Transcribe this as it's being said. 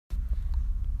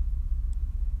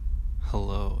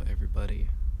Hello, everybody.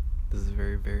 This is a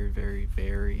very, very, very,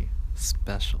 very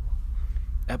special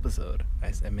episode.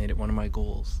 I made it one of my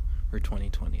goals for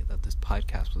 2020 that this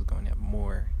podcast was going to have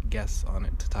more guests on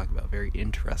it to talk about very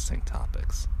interesting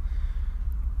topics.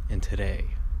 And today,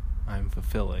 I'm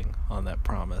fulfilling on that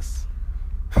promise.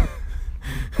 You're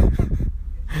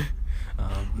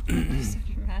so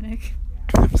dramatic.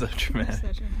 I'm so dramatic.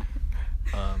 You're so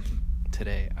dramatic.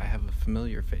 Today, I have a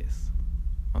familiar face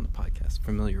on the podcast,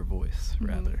 familiar voice,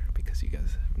 rather, because you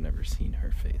guys have never seen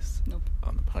her face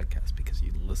on the podcast because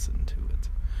you listen to it.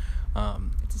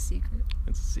 It's a secret.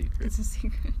 It's a secret. It's a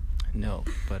secret. No,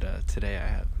 but today I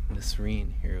have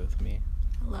Nisreen here with me.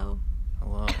 Hello.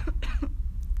 Hello.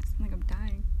 It's like I'm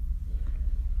dying.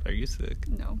 Are you sick?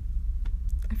 No.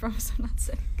 I promise I'm not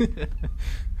sick.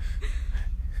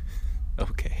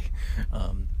 Okay.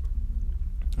 I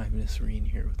have Nisreen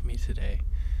here with me today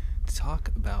to talk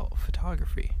about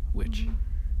photography, which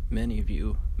many of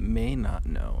you may not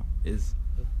know is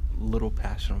a little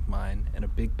passion of mine and a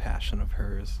big passion of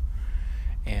hers.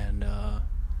 And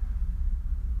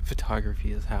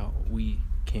photography is how we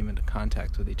came into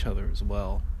contact with each other as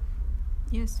well.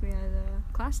 Yes, we had a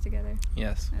class together.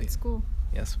 Yes. At school.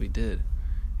 Yes, we did.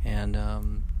 And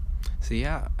so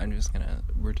yeah,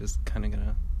 we're just kind of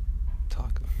gonna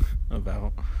talk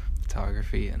about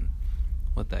photography and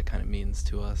what that kind of means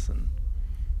to us, and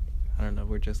I don't know,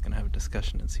 we're just gonna have a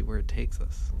discussion and see where it takes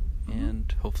us.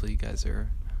 And hopefully you guys are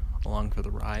along for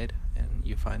the ride and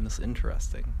you find this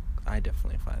interesting. I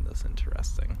definitely find this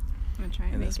interesting. I'm gonna try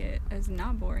and make it as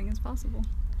not boring as possible.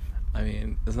 I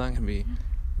mean, it's not gonna be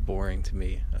boring to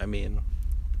me. I mean,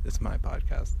 it's my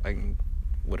podcast.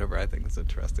 Whatever I think is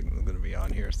interesting is going to be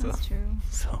on here. So That's true.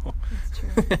 That's true.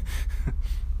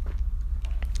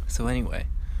 So anyway,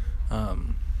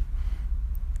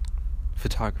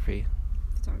 photography.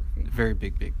 Very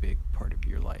big part of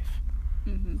your life.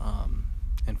 Mm-hmm.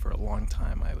 And for a long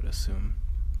time, I would assume.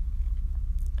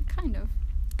 Kind of.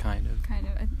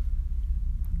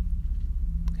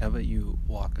 How about you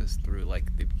walk us through,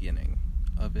 like, the beginning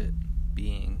of it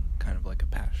being kind of like a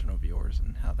passion of yours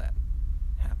and how that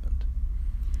happened?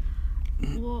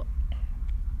 Well,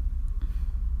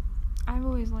 I've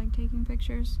always liked taking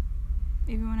pictures,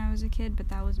 even when I was a kid, but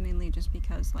that was mainly just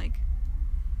because, like,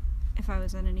 if I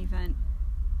was at an event,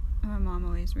 my mom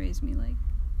always raised me, like,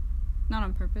 not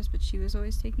on purpose, but she was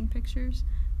always taking pictures,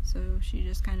 so she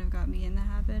just kind of got me in the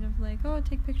habit of, like, oh,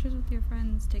 take pictures with your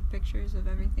friends, take pictures of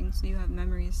everything so you have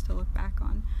memories to look back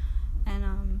on.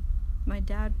 And my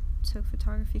dad took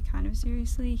photography kind of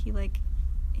seriously. He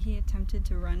attempted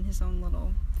to run his own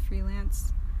little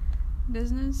freelance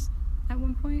business at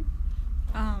one point.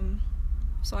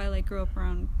 So I, like, grew up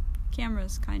around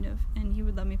cameras, kind of, and he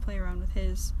would let me play around with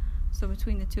his. So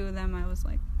between the two of them, I was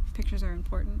like, pictures are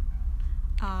important.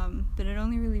 But it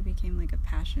only really became, like, a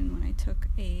passion when I took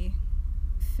a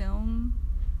film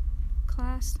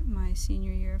class my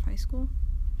senior year of high school.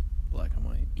 Black and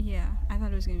white? Yeah, I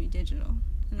thought it was going to be digital.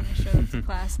 And then I showed up to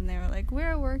class, and they were like,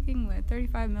 we're working with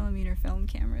 35mm film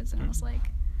cameras. And I was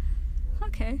like,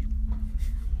 okay. I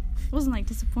wasn't, like,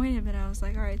 disappointed, but I was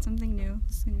like, all right, something new.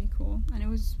 This is going to be cool. And it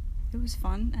was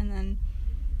fun. And then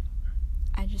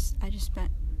I just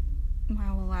spent my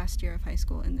whole last year of high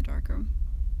school in the darkroom.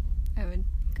 I would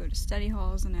go to study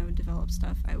halls, and I would develop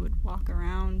stuff. I would walk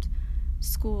around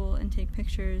school and take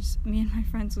pictures. Me and my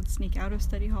friends would sneak out of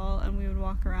study hall, and we would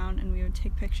walk around and we would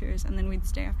take pictures, and then we'd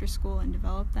stay after school and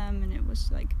develop them. And it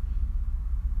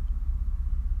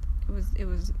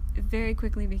very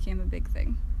quickly became a big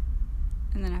thing.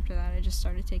 And then after that, I just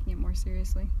started taking it more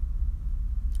seriously.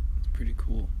 It's pretty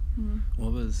cool. Do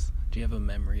you have a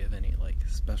memory of any, like,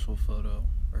 special photo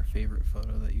or favorite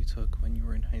photo that you took when you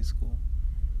were in high school?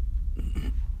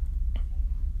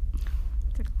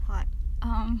 Took a lot.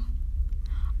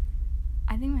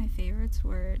 I think my favorites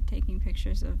were taking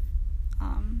pictures of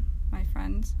my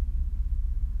friends.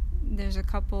 There's a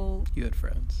couple... You had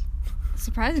friends.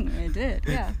 Surprisingly, I did,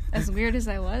 yeah. As weird as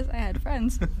I was, I had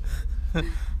friends.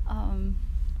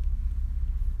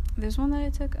 There's one that I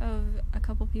took of a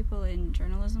couple people in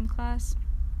journalism class,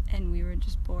 and we were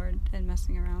just bored and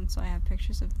messing around, so I have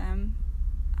pictures of them.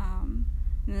 And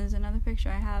there's another picture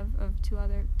I have of two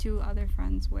other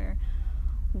friends where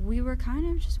we were kind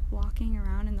of just walking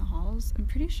around in the halls. I'm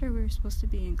pretty sure we were supposed to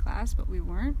be in class, but we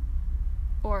weren't.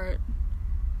 Or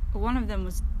one of them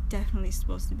was definitely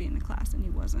supposed to be in the class, and he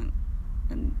wasn't.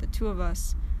 And the two of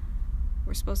us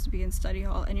were supposed to be in study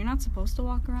hall, and you're not supposed to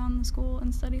walk around the school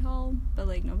in study hall, but,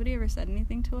 like, nobody ever said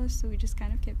anything to us, so we just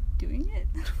kind of kept doing it.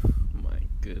 My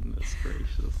goodness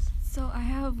gracious. So I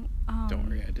have... Don't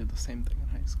worry, I did the same thing in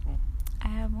high school. I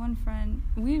have one friend,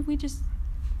 we just...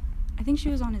 I think she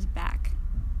was on his back.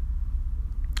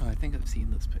 Oh, I think I've seen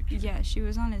this picture. Yeah, she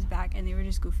was on his back, and they were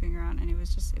just goofing around, and it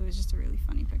was just a really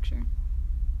funny picture.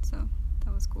 So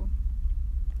that was cool.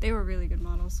 They were really good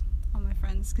models, all my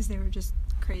friends, because they were just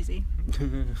crazy,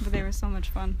 but they were so much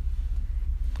fun.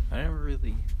 I don't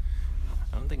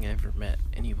think I ever met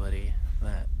anybody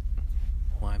that.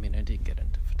 Well, I mean, I didn't get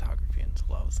into photography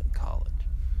until I was in college,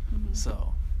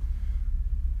 so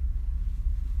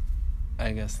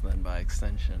I guess then by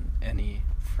extension, any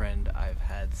friend I've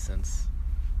had since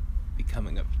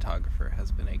becoming a photographer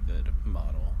has been a good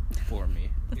model for me.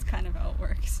 That's kind of how it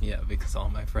works. Yeah, because all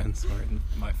my friends were in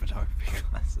my photography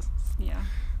classes. Yeah.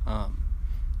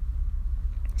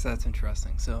 So that's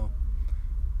interesting. So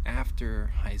after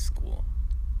high school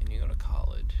and you go to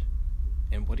college,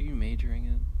 and what are you majoring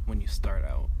in when you start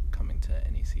out coming to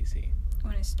NECC?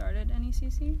 When I started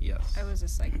NECC? Yes. I was a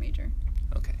psych major.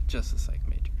 Okay, just a psych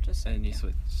major. Just psych, and you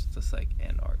switched to psych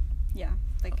and art. Yeah,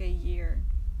 like a year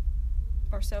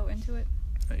or so into it.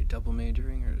 Are you double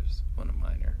majoring or just one a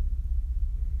minor?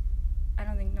 I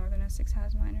don't think Northern Essex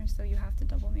has minors, so you have to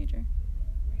double major.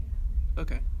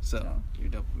 Okay, so you're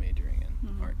double majoring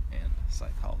in art and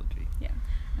psychology. Yeah,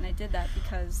 and I did that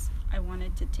because I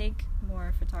wanted to take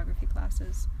more photography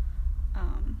classes,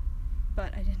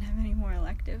 but I didn't have any more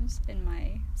electives in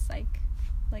my psych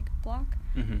block.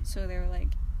 So they were like,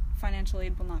 financial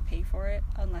aid will not pay for it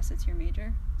unless it's your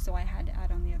major. So I had to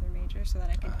add on the other major so that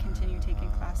I could continue taking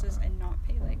classes and not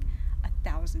pay like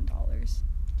 $1,000.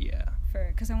 Yeah.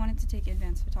 Because I wanted to take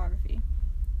advanced photography,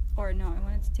 or no, I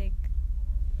wanted to take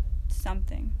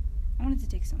something. And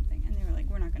they were like,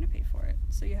 we're not going to pay for it,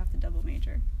 so you have to double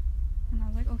major. And I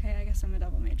was like, okay, I guess I'm a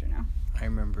double major now. I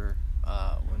remember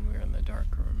when we were in the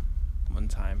dark room one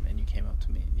time and you came up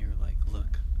to me and you were like,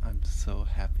 look, I'm so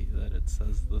happy that it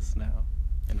says this now.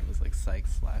 And it was like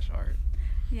psych/art.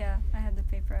 Yeah, I had the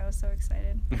paper. I was so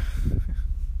excited.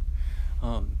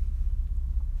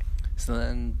 So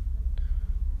then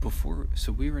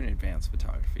so we were in advanced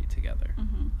photography together.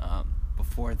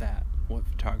 Before that, what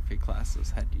photography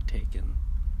classes had you taken?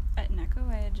 At NECO,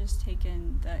 I had just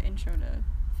taken the intro to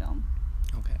film.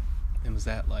 Okay. And was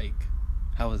that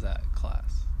how was that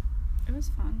class? It was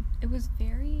fun.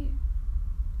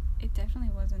 It definitely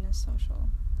wasn't as social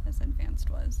as advanced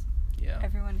was. Yeah.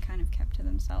 Everyone kind of kept to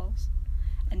themselves.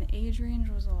 And the age range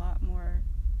was a lot more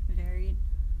varied.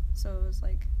 So it was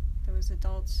there was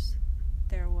adults,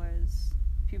 there was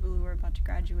people who were about to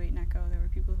graduate NECO, there were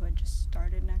people who had just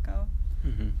started NECO.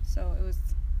 So it was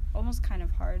almost kind of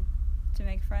hard to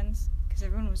make friends because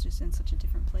everyone was just in such a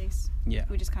different place. Yeah.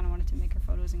 We just kind of wanted to make our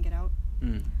photos and get out.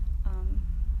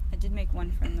 I did make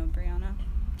one friend though, Brianna.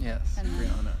 Yes, and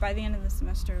Brianna. By the end of the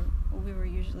semester, we were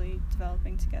usually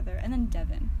developing together. And then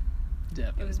Devin.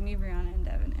 It was me, Brianna, and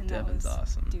Devin. And Devin's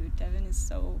awesome. Dude, Devin is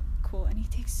so cool, and he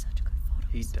takes such good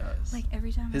photos. He does.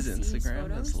 Every time his I see his Instagram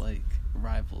photos, is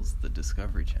rivals the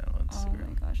Discovery Channel Instagram. Oh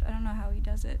my gosh, I don't know how he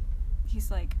does it. He's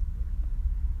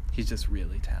he's just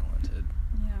really talented.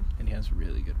 Yeah. And he has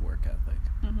really good work ethic.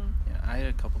 Yeah, I had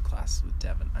a couple classes with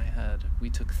Devin. We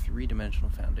took 3-dimensional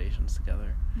foundations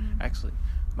together. Actually,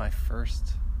 my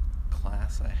first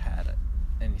class I had at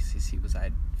NECC was I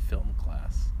had film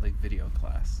class, video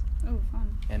class. Oh,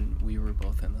 fun. And we were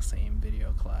both in the same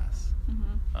video class,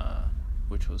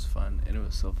 which was fun. And it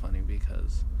was so funny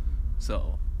because,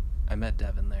 I met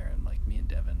Devin there, and me and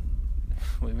Devin,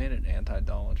 we made an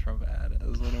anti-Donald Trump ad. It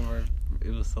was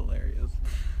it was hilarious.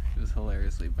 It was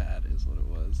hilariously bad is what it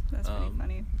was. That's pretty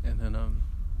funny. And then,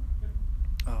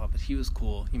 but he was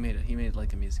cool. He made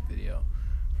a music video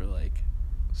for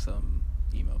some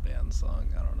emo band song.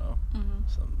 I don't know.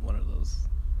 One of those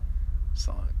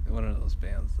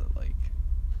bands that I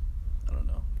don't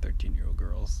know, 13-year-old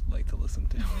girls like to listen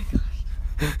to. Oh my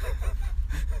gosh.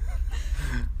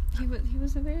 He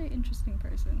was a very interesting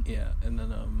person. Yeah, and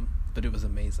then but it was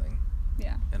amazing.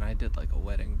 Yeah. And I did a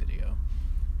wedding video,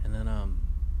 and then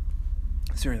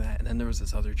during that, and then there was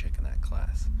this other chick in that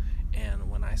class, and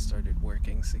when I started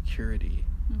working security,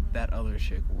 that other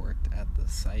chick worked at the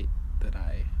site that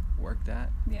I worked at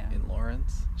in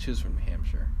Lawrence. She was from New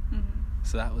Hampshire.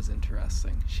 So that was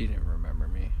interesting. She didn't remember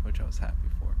me, which I was happy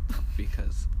for,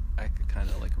 because I could kind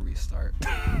of restart,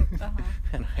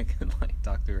 and I could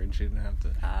talk to her, and she didn't have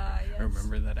to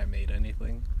remember that I made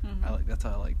anything. That's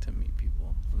how I like to meet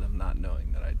people, them not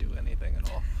knowing that I do anything at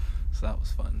all. So that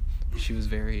was fun. She was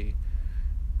very,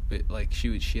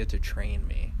 she had to train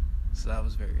me, so that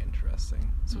was very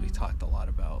interesting. So we talked a lot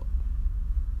about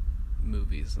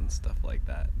movies and stuff like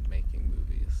that, making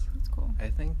movies. That's cool. I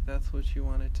think that's what she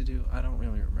wanted to do. I don't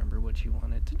really remember what she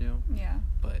wanted to do. Yeah.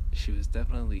 But she was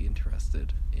definitely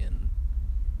interested in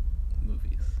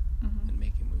movies.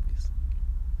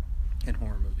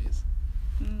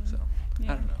 So,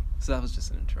 Yeah. I don't know. So that was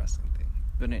just an interesting thing.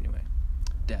 But anyway,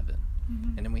 Devin.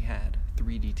 Mhm. And then we had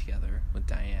 3D together with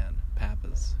Diane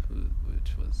Pappas,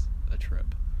 which was a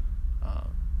trip.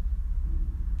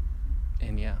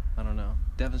 And yeah, I don't know.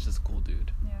 Devin's just a cool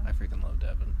dude. Yeah. I freaking love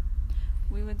Devin.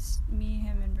 We would, me,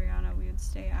 him, and Brianna, we would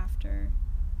stay after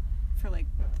for like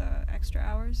the extra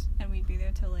hours, and we'd be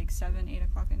there till like 7, 8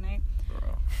 o'clock at night.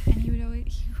 Bro. And he would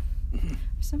always, for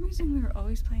some reason, we were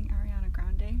always playing Ariana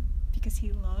Grande because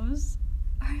he loves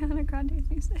Ariana Grande's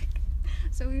music.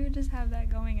 So we would just have that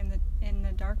going in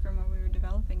the dark room where we were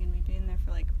developing, and we'd be in there for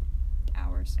like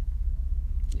hours.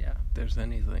 Yeah, if there's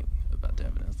anything about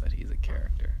Devin is that he's a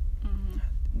character. Mm-hmm.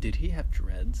 Did he have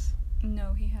dreads?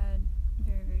 No, he had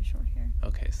very, very short hair.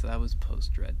 Okay, so that was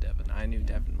post-dread Devin. I knew Yeah.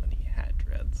 Devin when he had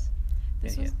dreads.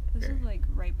 This And he was had very- like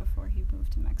right before he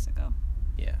moved to Mexico.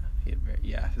 Yeah,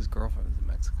 his girlfriend was in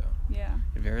Mexico. Yeah.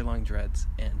 He had very long dreads,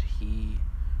 and he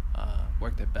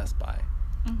worked at Best Buy.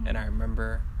 Mm-hmm. And I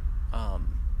remember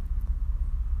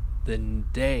the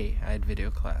day I had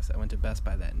video class, I went to Best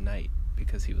Buy that night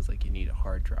because he was like, you need a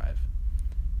hard drive.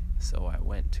 So I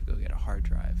went to go get a hard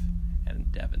drive,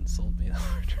 and Devin sold me the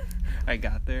hard drive. I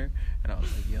got there, and I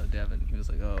was like, yo, Devin. He was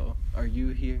like, oh, are you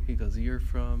here? He goes, you're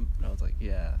from? And I was like,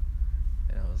 yeah.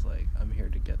 And I was like, I'm here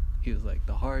to get... He was like,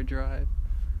 the hard drive?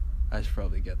 I should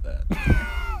probably get that.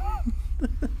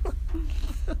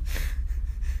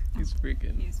 He's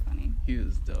freaking... He's funny. He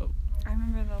was dope. I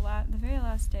remember the very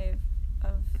last day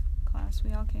of class,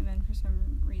 we all came in for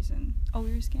some reason. Oh,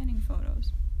 we were scanning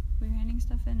photos. We were handing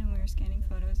stuff in, and we were scanning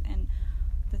photos, and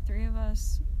the three of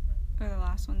us were the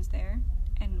last ones there,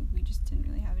 and we just didn't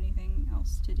really have anything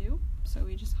else to do, so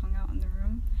we just hung out in the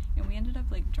room, and we ended up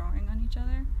like drawing on each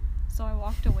other. So I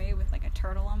walked away with like a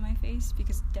turtle on my face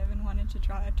because Devin wanted to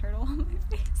draw a turtle on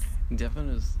my face. Devin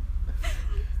is...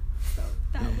 So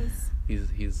that was...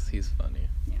 He's funny.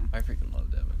 Yeah. I freaking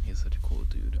love Devin. He's such a cool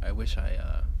dude. I wish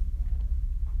I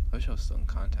was still in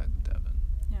contact with Devin.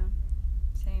 Yeah.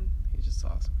 Same. He's just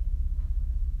awesome.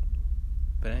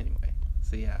 But anyway,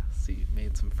 so you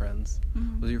made some friends.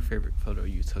 Mhm. What was your favorite photo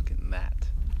you took in that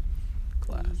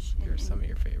class? In- Or some of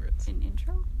your favorites? An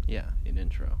intro? Yeah, in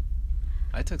intro.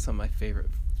 I took some of my favorite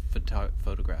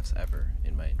photographs ever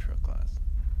in my intro class.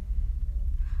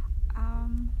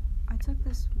 I took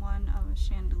this one of a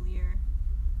chandelier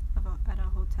at a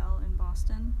hotel in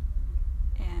Boston,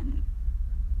 and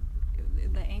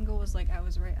the angle was like I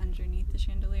was right underneath the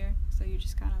chandelier, so you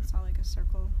just kind of saw like a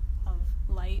circle of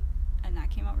light, and that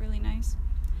came out really nice.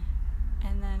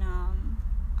 And then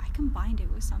I combined it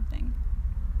with something.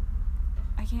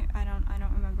 I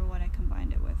don't remember what I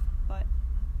combined it with, but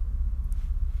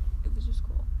it was just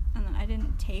cool. And then I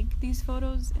didn't take these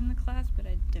photos in the class, but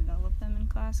I developed them in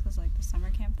class because like the summer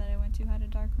camp that I went to had a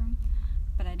darkroom,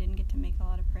 but I didn't get to make a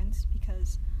lot of prints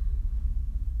because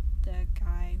the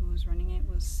guy who was running it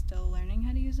was still learning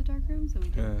how to use a darkroom, so we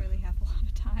didn't really have a lot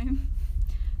of time.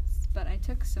 But I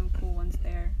took some cool ones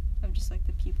there of just like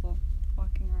the people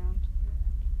walking around.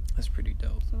 That's pretty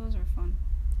dope. So those are fun.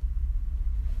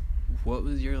 What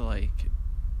was your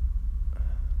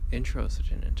intro? Is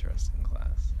such an interesting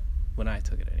class. When I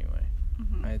took it anyway.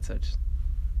 Mm-hmm. I had such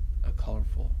a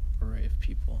colorful array of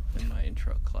people in my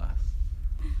intro class.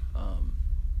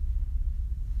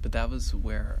 But that was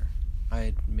where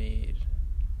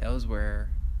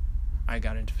I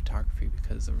got into photography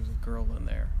because there was a girl in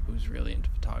there who was really into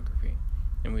photography,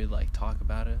 and we'd talk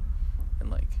about it,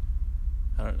 and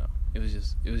I don't know, it was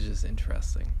just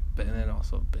interesting. But and then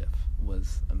also Biff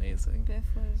was amazing. Biff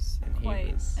was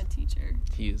quite a teacher.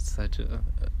 He is such a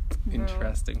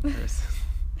interesting person.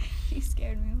 He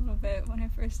scared me a little bit when I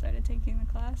first started taking the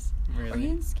class. Really? Or he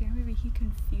didn't scare me, but he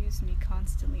confused me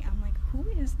constantly. I'm like, who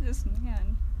is this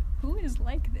man? Who is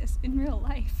like this in real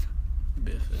life?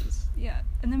 Biff is. Yeah,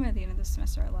 and then by the end of the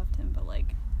semester I loved him, but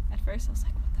at first I was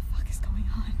like, what the fuck is going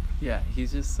on? Yeah,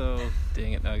 he's just so...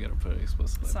 Dang it, now I gotta put it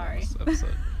explicitly. Sorry. In this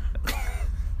episode.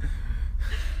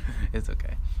 It's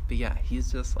okay. But yeah,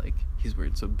 he's just he's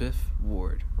weird. So Biff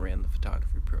Ward ran the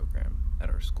photography program at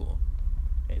our school,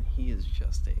 and he is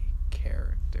just a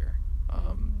character.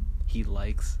 He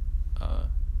likes,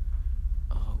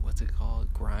 what's it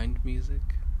called? Grind music?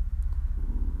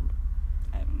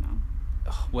 I don't know.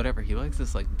 Whatever. He likes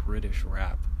this British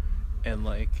rap, and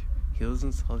he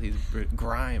listens to all these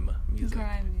grime music.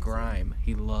 Grime.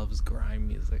 He loves grime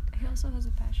music. He also has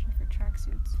a passion for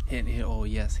tracksuits. And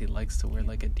yes, he likes to wear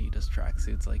Adidas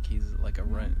tracksuits, he's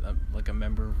a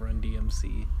member of Run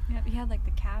DMC. Yeah, he had the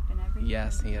cap and everything.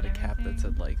 Yes, he had a cap that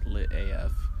said Lit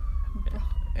AF,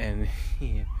 and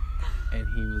he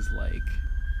was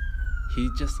he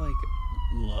just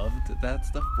loved that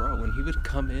stuff, bro. When he would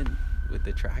come in with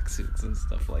the tracksuits and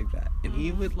stuff like that. And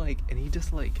he would he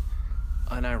just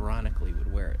unironically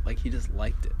would wear it. Like, he just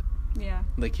liked it. Yeah.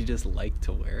 Like, he just liked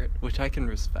to wear it, which I can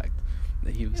respect.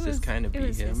 That he was just kind of be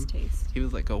him. His taste. He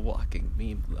was like a walking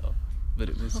meme though, but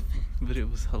it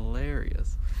was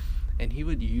hilarious. And he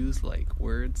would use like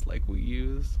words like we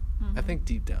use. I think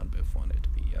deep down Biff wanted to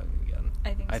be young again.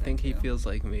 I think so he too. feels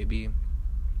like maybe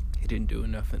he didn't do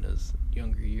enough in his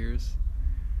younger years.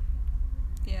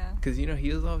 Yeah. Because, you know,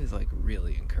 he was always like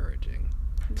really encouraging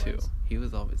too. He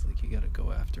was always like, you gotta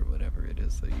go after whatever it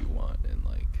is that you want, and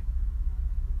like,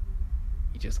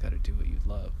 you just gotta do what you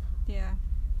love. Yeah.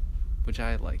 Which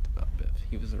I liked about Biff.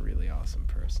 He was a really awesome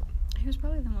person. He was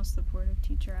probably the most supportive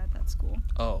teacher at that school.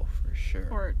 Oh, for sure.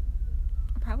 Or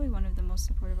probably one of the most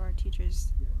supportive art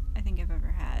teachers I think I've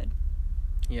ever had.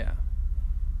 Yeah.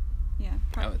 Yeah.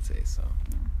 I would say so.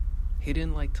 Yeah. He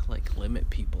didn't like to like limit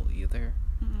people either,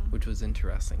 which was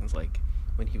interesting. It's like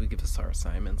when he would give us our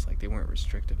assignments, like they weren't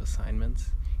restrictive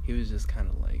assignments. He was just kind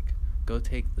of like, go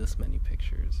take this many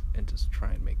pictures and just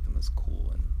try and make them as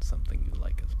cool and something you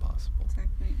like as possible.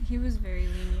 Exactly. He was very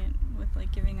lenient with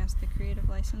like giving us the creative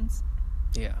license.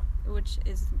 Yeah. Which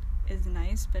is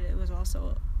nice, but it was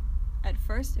also, at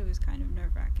first it was kind of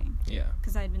nerve-wracking. Yeah.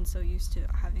 Because I'd been so used to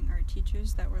having art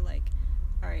teachers that were like,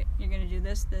 all right, you're going to do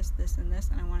this, this, this, and this,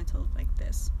 and I want it to look like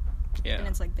this. Yeah. And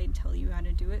it's like they'd tell you how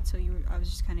to do it, so I was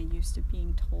just kind of used to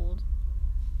being told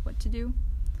what to do.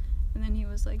 And then he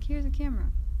was like, here's a camera,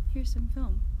 here's some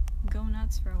film, go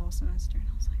nuts for a whole semester. And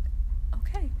I was like,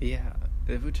 okay. Yeah,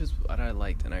 which is what I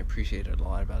liked and I appreciated a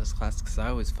lot about his class, because I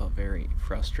always felt very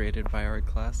frustrated by art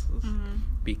classes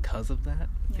because of that,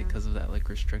 like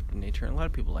restrictive nature. And a lot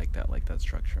of people like that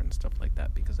structure and stuff like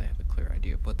that, because they have a clear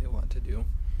idea of what they want to do.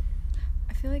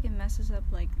 I feel like it messes up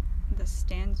like the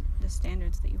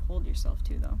standards that you hold yourself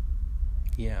to, though.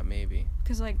 Yeah, maybe.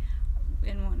 Because like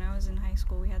when I was in high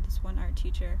school, we had this one art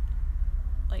teacher.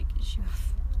 Like, she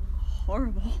was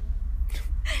horrible.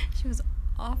 She was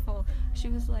awful. She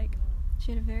was like,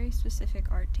 she had a very specific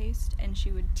art taste, and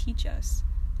she would teach us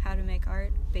how to make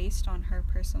art based on her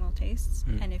personal tastes.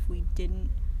 And if we didn't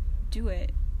do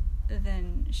it,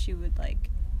 then she would like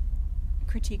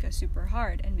critique us super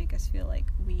hard and make us feel like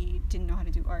we didn't know how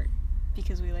to do art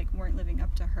because we like weren't living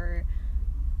up to her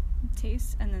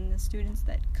tastes. And then the students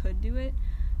that could do it,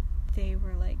 they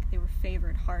were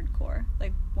favored hardcore.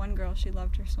 Like, one girl, she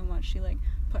loved her so much, she like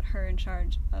put her in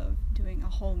charge of doing a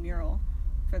whole mural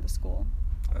for the school.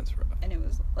 That's rough. And it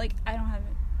was like, I don't have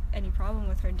any problem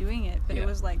with her doing it, but it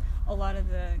was like a lot of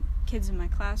the kids in my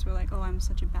class were like, oh, I'm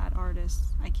such a bad artist,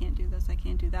 I can't do this, I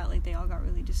can't do that. Like, they all got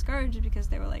really discouraged because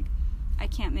they were like, I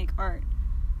can't make art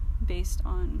based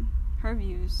on her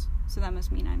views, so that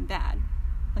must mean I'm bad.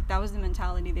 Like, that was the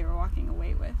mentality they were walking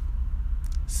away with.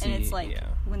 See, and it's like,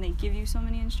 when they give you so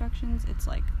many instructions, it's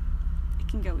like, it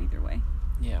can go either way.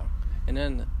 Yeah.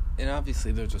 And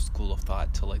obviously there's a school of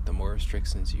thought to, like, the more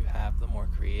restrictions you have, the more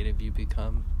creative you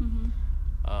become.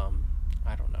 I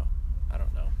don't know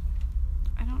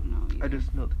either. I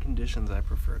just know the conditions I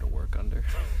prefer to work under.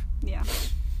 Yeah.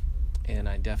 And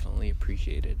I definitely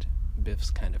appreciated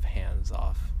Biff's kind of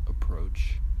hands-off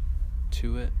approach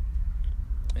to it,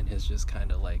 and his just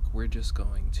kind of like, we're just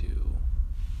going to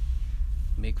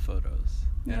make photos,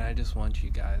 and I just want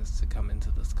you guys to come into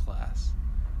this class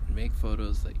and make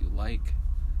photos that you like,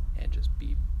 and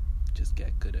just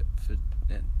get good at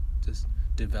and just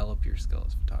develop your skill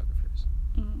as photographers.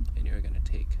 And you're going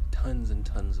to take tons and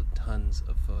tons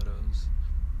of photos,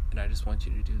 and I just want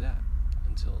you to do that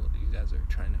until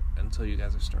you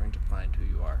guys are starting to find who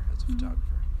you are as a photographer.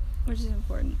 Which is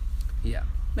important. Yeah.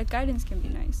 Like, guidance can be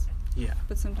nice. Yeah.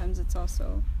 But sometimes it's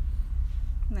also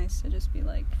nice to just be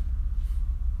like,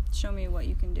 show me what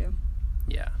you can do.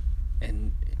 Yeah.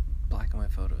 And black and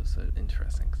white photos are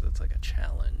interesting because it's like a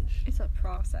challenge. It's a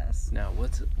process. Now,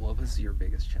 what was your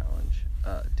biggest challenge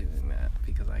doing that?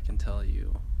 Because I can tell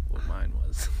you what mine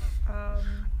was.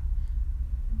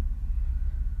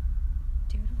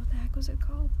 Dude, what the heck was it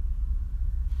called?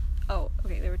 Oh,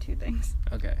 okay, there were two things.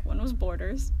 Okay. One was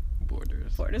borders.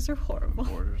 Borders are horrible.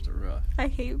 Borders are rough. I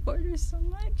hate borders so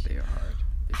much. They are hard.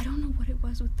 I don't know what it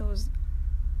was with those,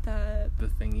 the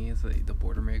thingies, the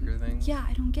border maker thing. Yeah,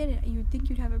 I don't get it. You'd think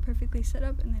you'd have it perfectly set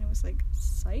up, and then it was like,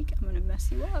 psych, I'm gonna mess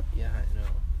you up. Yeah, I know.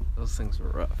 Those things were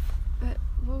rough. But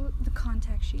the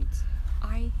contact sheets,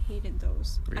 I hated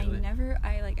those. Really?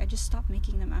 I just stopped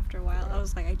making them after a while. I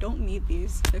was like, I don't need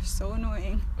these. They're so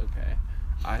annoying. Okay.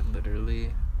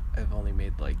 I've only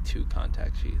made like 2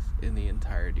 contact sheets in the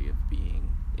entirety of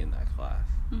being in that class.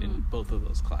 In both of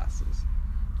those classes.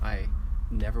 I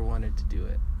never wanted to do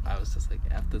it. I was just like,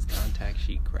 F this contact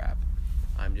sheet crap.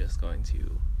 I'm just going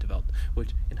to develop,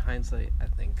 which in hindsight I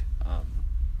think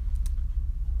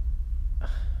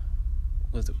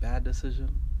was a bad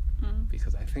decision,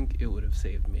 because I think it would have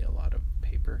saved me a lot of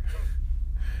paper.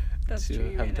 That's to true.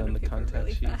 You have ran done out the of paper contact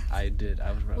really sheet. fast. I did.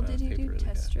 I was running Well, out did of you paper do really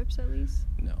test fast. strips at least?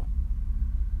 No.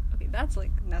 Okay, that's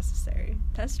like necessary.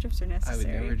 Test strips are I necessary.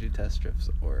 would never do test strips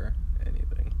or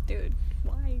anything. Dude,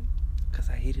 why? Because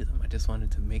I hated them. I just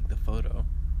wanted to make the photo.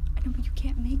 I know, but you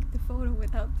can't make the photo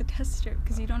without the test strip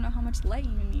because you don't know how much light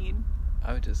you need.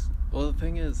 I would just... Well, the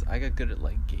thing is, I got good at,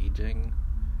 like, gauging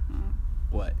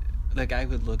what... Like, I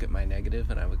would look at my negative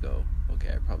and I would go, okay,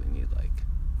 I probably need, like,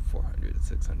 400,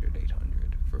 600,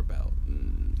 800 for about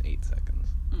 8 seconds.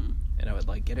 And I would,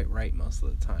 like, get it right most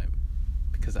of the time.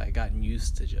 Because I had gotten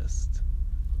used to just,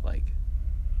 like,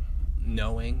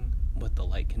 knowing what the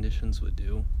light conditions would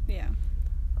do Yeah.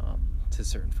 to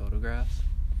certain photographs.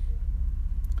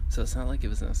 So it's not like it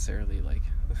was necessarily, like,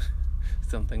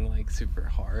 something, like, super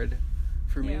hard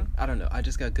for me. Yeah. I don't know. I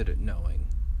just got good at knowing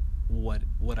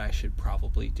what I should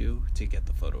probably do to get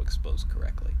the photo exposed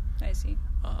correctly. I see.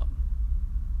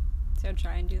 So I'd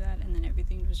try and do that, and then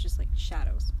everything was just like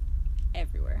shadows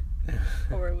everywhere.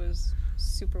 Or it was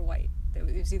super white. It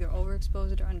was either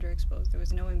overexposed or underexposed. There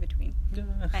was no in between.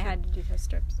 I had to do test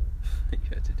strips. You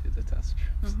had to do the test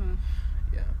strips.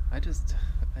 Yeah. I just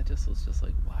was just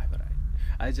like, why would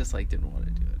I just, like, didn't want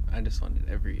to do it. I just wanted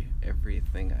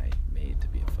everything I made to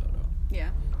be a photo. Yeah.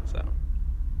 So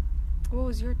What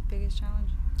was your biggest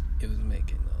challenge? it was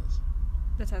making those.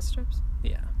 The test strips?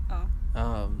 Yeah.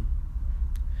 Oh.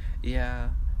 Yeah,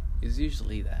 it was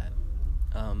usually that.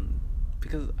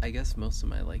 Because I guess most of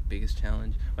my, like,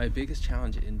 my biggest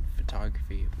challenge in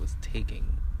photography was taking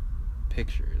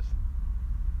pictures.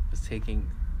 Was taking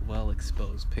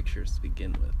well-exposed pictures to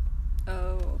begin with.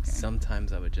 Oh, okay.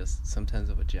 Sometimes I would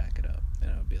jack it up,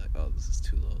 and I would be like, oh, this is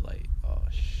too low light. Oh,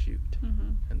 shoot.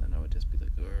 Mm-hmm. And then I would just be like,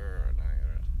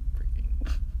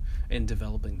 freaking. In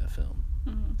developing the film,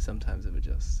 Mm-hmm. sometimes it would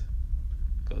just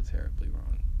go terribly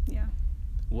wrong. Yeah.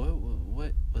 What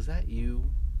was that? You,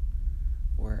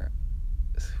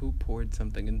 who poured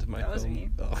something into my That was film? me.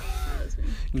 Oh. That was me.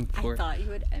 You I thought you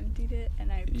had emptied it,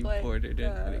 and you poured it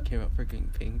in, and it came out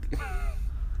freaking pink.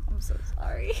 I'm so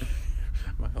sorry.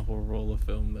 My whole roll of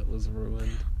film that was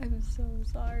ruined. I'm so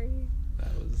sorry.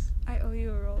 That was. I owe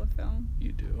you a roll of film.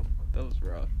 You do. That was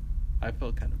rough. I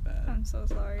felt kind of bad. I'm so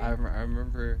sorry. I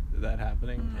remember that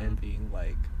happening and being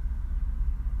like.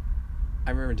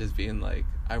 I remember just being like,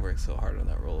 I worked so hard on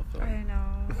that roll of film. I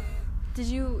know. Did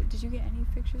you get any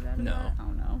pictures out of No. that?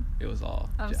 Oh no. It was all.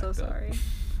 I'm so jacked up. sorry.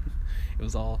 It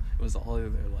was all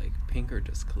either like pink or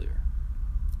just clear.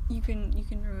 You can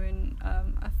ruin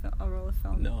a roll of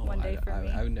film No, one day for me.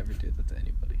 I would never do that to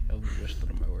anybody. I would wish that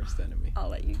on my worst enemy. I'll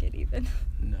let you get even.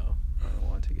 No, I don't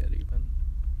want to get even.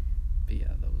 But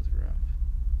yeah, that was rough.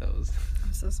 That was.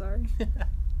 I'm so sorry.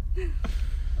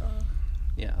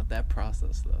 Yeah, that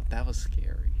process though, that was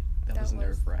scary. That was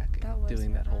nerve-wracking.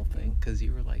 Doing that whole thing, because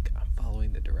you were like, I'm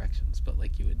following the directions, but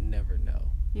like you would never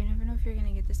know. You never know if you're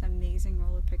gonna get this amazing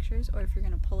roll of pictures, or if you're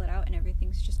gonna pull it out and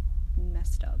everything's just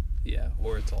messed up. Yeah,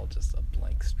 or it's all just a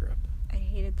blank strip. I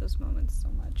hated those moments so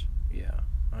much. Yeah,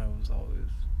 I was always.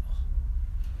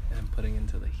 And then putting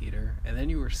into the heater, and then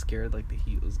you were scared like the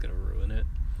heat was gonna ruin it,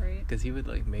 Right? because he would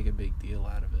like make a big deal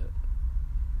out of it.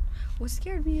 What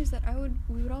scared me is that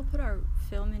we would all put our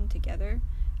film in together,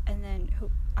 and then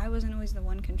I wasn't always the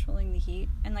one controlling the heat.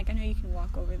 And like I know you can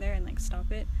walk over there and like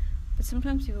stop it, but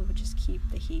sometimes people would just keep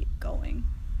the heat going,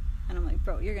 and I'm like,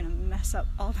 bro, you're gonna mess up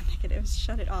all the negatives.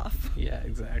 Shut it off. Yeah,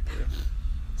 exactly.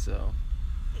 So,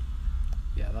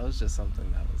 yeah, that was just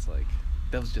something that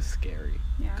was just scary.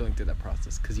 Yeah. Going through that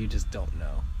process, because you just don't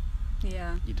know.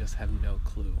 Yeah. You just have no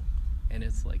clue, and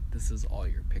it's like this is all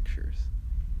your pictures.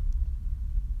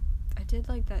 I did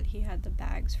like that he had the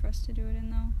bags for us to do it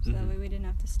in though, so that way we didn't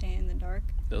have to stay in the dark.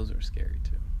 Those are scary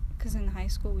too. Because in high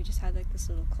school we just had like this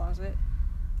little closet,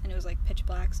 and it was like pitch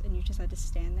blacks, and you just had to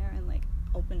stand there and like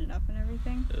open it up and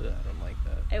everything. Ugh, I don't like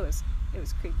that. It was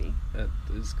creepy. That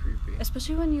is creepy.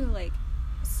 Especially when you like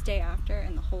stay after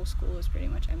and the whole school is pretty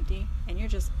much empty and you're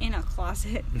just in a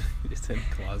closet. It's in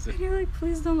a closet. And you're like,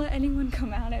 please don't let anyone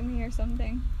come out at me or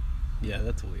something. Yeah,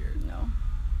 that's weird. No.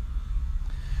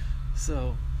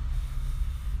 So,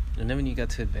 and then when you got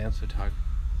to advanced photography,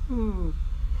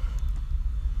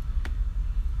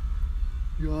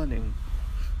 yawning.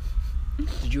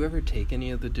 Did you ever take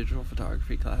any of the digital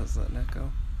photography classes at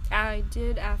NECO? I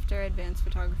did after advanced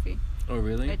photography. Oh,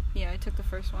 really? I took the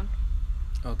first one.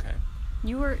 Okay.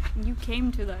 You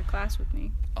came to that class with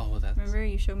me. Oh, well, that's... Remember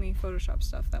you showed me Photoshop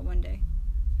stuff that one day?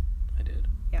 I did.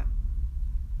 Yeah.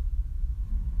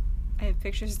 I have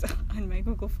pictures on my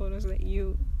Google Photos that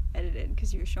you edited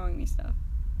because you were showing me stuff.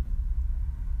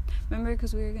 Remember,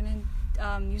 because we were going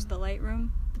to use the Lightroom,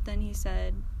 but then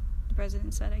the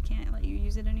president said, I can't let you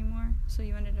use it anymore, so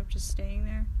you ended up just staying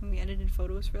there, and we edited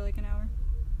photos for like an hour.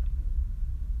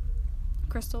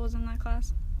 Crystal was in that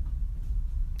class.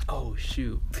 Oh,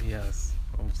 shoot. Yes.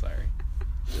 I'm sorry.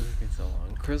 It took me so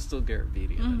long. Crystal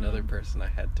Garabedian, another person I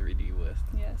had 3D with.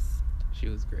 Yes. She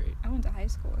was great. I went to high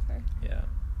school with her. Yeah.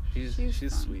 She's fun.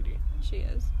 sweetie. She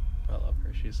is. I love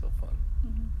her. She's so fun.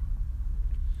 Mm-hmm.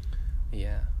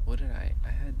 Yeah. What did I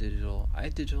had digital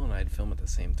and I had film at the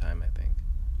same time, I think.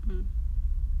 Mm-hmm.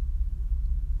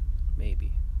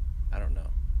 Maybe. I don't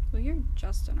know. Well, you're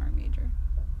just an art major.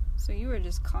 So you were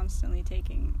just constantly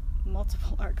taking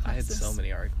multiple art classes. I had so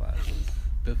many art classes.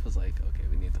 Biff was like, okay,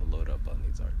 we need to load up on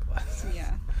these art classes.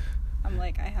 Yeah. I'm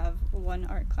like, I have one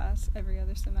art class every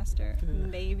other semester,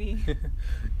 maybe.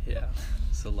 Yeah.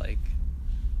 So, like,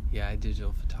 yeah, I did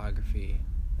digital photography,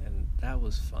 and that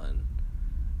was fun.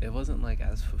 It wasn't, like,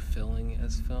 as fulfilling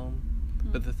as film,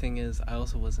 but the thing is, I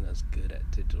also wasn't as good at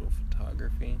digital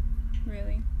photography.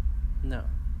 Really? No.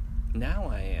 Now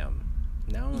I am.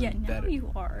 Now I'm better. Now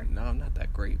you are. No, I'm not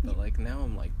that great, but, like, now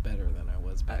I'm, like, better than I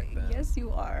was back then. Yes, you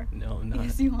are. No, I'm not.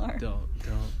 Yes, you are. Don't.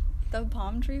 The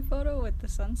palm tree photo with the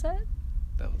sunset?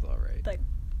 That was alright. Like,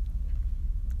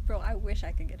 bro, I wish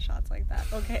I could get shots like that,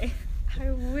 okay?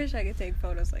 I wish I could take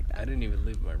photos like that. I didn't even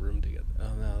leave my room to get that.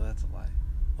 Oh, no, that's a lie.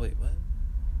 Wait, what?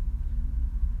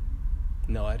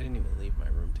 No, I didn't even leave my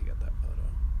room to get that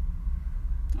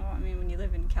photo. Oh, I mean, when you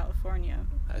live in California,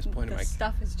 the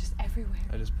stuff is just everywhere.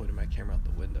 I just pointed my camera out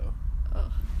the window. Ugh.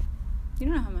 You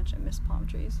don't know how much I miss palm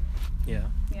trees. Yeah?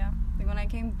 Yeah. Like, when I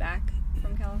came back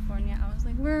from California, I was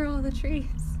like, where are all the trees?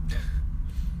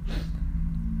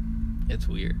 It's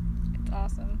weird. It's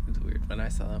awesome. It's weird. When I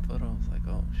saw that photo, I was like,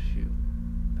 oh, shoot.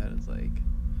 That is like,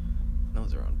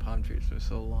 those are on palm trees for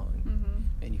so long.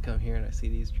 Mm-hmm. And you come here and I see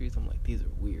these trees, I'm like, these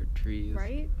are weird trees.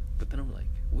 Right? But then I'm like,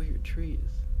 weird trees.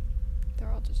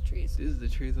 They're all just trees. These are the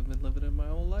trees I've been living in my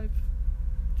whole life.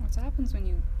 What happens when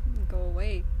you go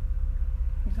away?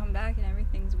 You come back and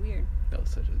everything's weird. That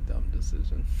was such a dumb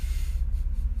decision.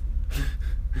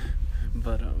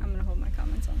 But, I'm gonna hold my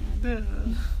comments on that.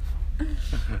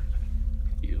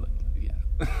 You're like, yeah.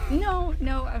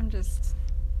 No, I'm just...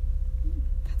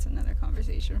 That's another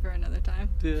conversation for another time.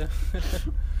 Yeah.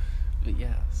 But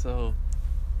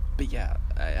yeah,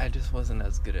 I just wasn't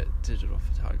as good at digital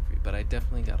photography, but I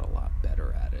definitely got a lot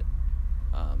better at it.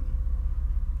 And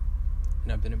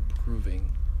I've been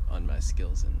improving on my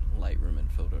skills in Lightroom and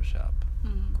Photoshop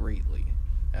greatly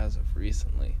as of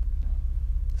recently.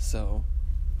 So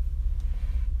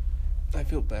I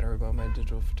feel better about my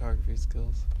digital photography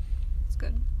skills. It's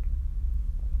good.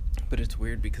 But it's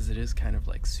weird because it is kind of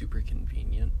like super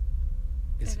convenient.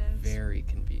 It's very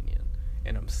convenient.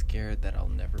 And I'm scared that I'll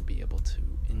never be able to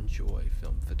enjoy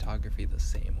film photography the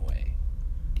same way.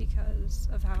 Because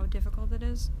of how difficult it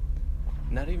is?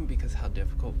 Not even because how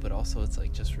difficult, but also it's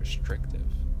like just restrictive.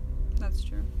 That's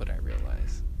true. What I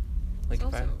realize. Like, it's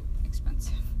also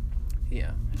expensive.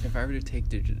 Yeah. If I were to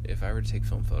take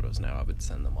film photos now, I would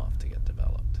send them off to get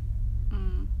developed.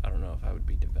 I don't know if I would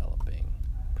be developing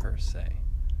per se.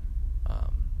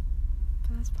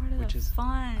 But that's part of the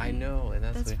fun. I know, and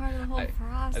that's part of the whole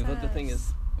process. But the thing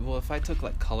is, well, if I took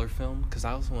like color film, because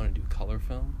I also want to do color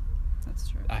film. That's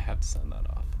true. I have to send that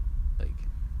off. Like,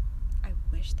 I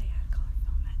wish they had color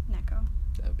film at NECO.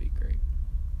 That would be great.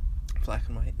 Black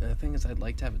and white. And the thing is, I'd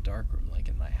like to have a dark room like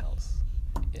in my house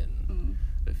in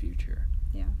the future.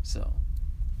 Yeah. So,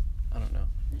 I don't know.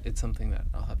 It's something that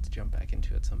I'll have to jump back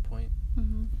into at some point.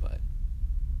 But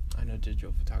I know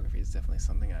digital photography is definitely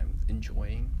something I'm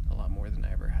enjoying a lot more than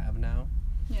I ever have now.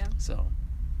 Yeah. So,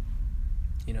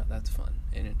 that's fun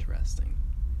and interesting.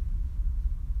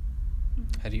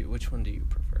 Which one do you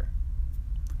prefer?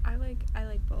 I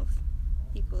like both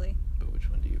equally. But which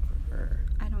one do you prefer?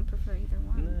 I don't prefer either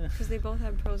one. Because they both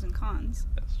have pros and cons.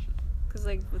 That's true. Because,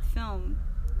 like, with film,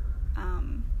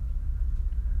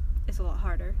 it's a lot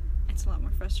harder. It's a lot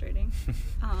more frustrating.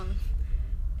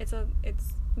 It's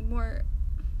more...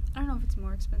 I don't know if it's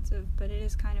more expensive, but it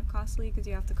is kind of costly because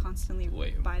you have to constantly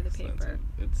buy the paper.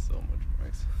 It's so much more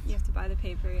expensive. You have to buy the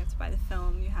paper, you have to buy the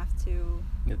film, you have to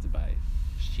buy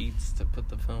sheets to put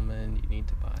the film in, you need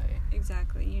to buy...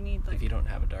 Exactly, you need, like... If you don't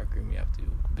have a dark room, you have to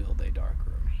build a dark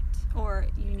room. Right. Or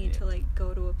you need to, like,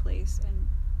 go to a place and...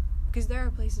 Because there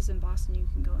are places in Boston you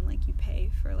can go and, like, you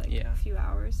pay for, like, a few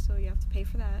hours, so you have to pay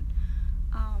for that.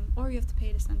 Or you have to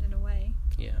pay to send it away.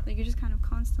 Yeah. Like, you're just kind of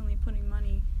constantly putting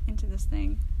money into this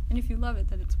thing. And if you love it,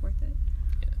 then it's worth it.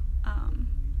 Yeah.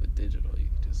 With digital, you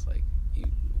can just, like,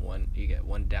 you get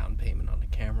one down payment on a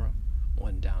camera,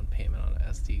 one down payment on an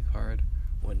SD card,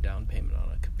 one down payment on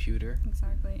a computer.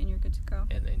 Exactly, and you're good to go.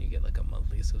 And then you get like a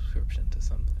monthly subscription to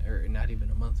something, or not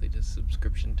even a monthly, just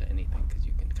subscription to anything, because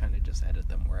you can kind of just edit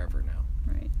them wherever now.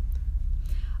 Right.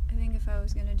 I think if I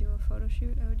was going to do a photo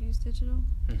shoot, I would use digital,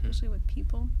 especially with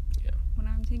people. Yeah. When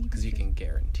I'm taking pictures. Because you can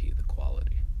guarantee the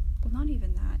quality. Well, not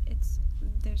even that.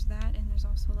 There's that, and there's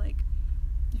also, like,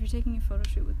 if you're taking a photo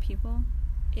shoot with people,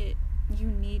 you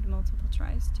need multiple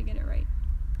tries to get it right.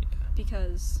 Yeah.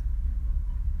 Because,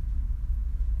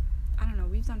 I don't know,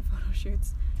 we've done photo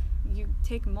shoots. You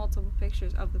take multiple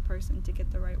pictures of the person to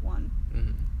get the right one.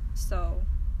 Mm-hmm. So,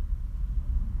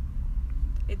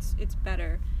 it's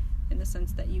better in the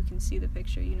sense that you can see the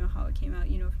picture, you know how it came out,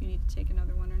 you know if you need to take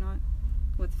another one or not.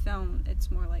 With film, it's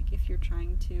more like if you're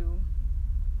trying to,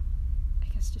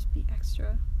 I guess, just be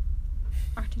extra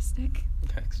artistic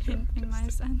in my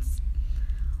sense.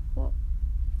 Well,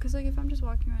 because like if I'm just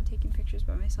walking around taking pictures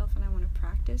by myself and I want to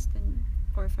practice, then,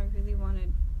 or if I really want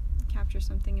to capture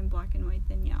something in black and white,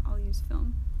 then yeah, I'll use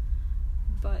film.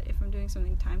 But if I'm doing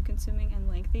something time consuming and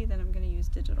lengthy, then I'm going to use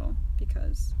digital,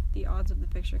 because the odds of the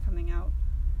picture coming out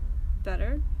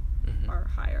better are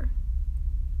higher.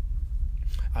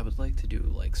 I would like to do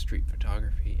like street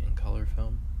photography in color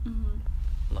film.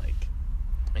 Like,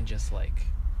 and just like,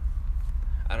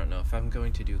 I don't know, if I'm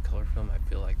going to do color film, I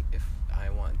feel like if I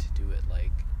want to do it,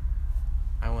 like,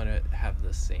 I want to have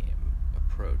the same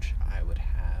approach I would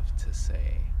have to,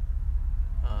 say,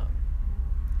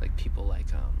 like people like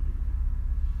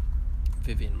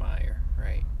Vivian Maier,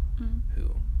 right?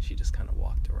 Who she just kind of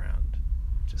walked around,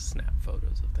 just snapped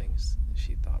photos of things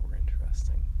she thought were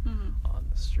interesting on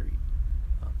the street.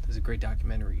 There's a great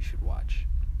documentary you should watch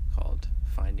called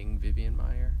Finding Vivian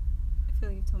Maier. I feel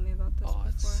like you told me about this before.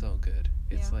 It's so good.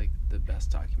 It's like the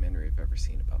best documentary I've ever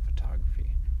seen about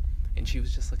photography. And she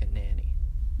was just like a nanny.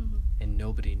 And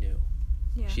nobody knew.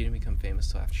 Yeah. She didn't become famous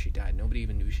till after she died. Nobody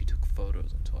even knew she took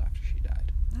photos until after she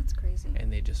died. That's crazy.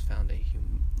 And they just found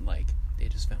they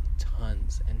just found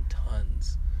tons and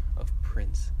tons of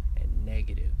prints and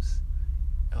negatives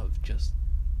of just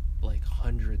like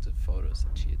hundreds of photos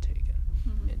that she had taken.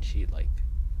 And she like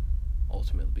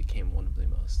ultimately became one of the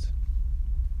most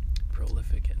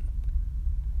prolific and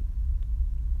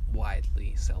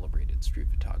widely celebrated street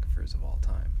photographers of all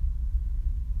time.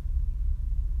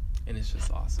 And it's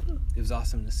just awesome. It was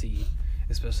awesome to see,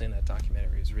 especially in that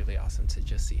documentary. It was really awesome to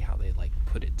just see how they like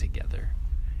put it together.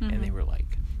 And they were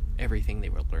like, everything they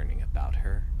were learning about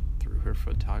her through her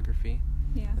photography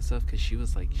and stuff, because she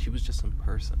was just some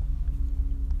person.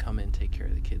 Come in, take care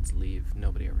of the kids, leave.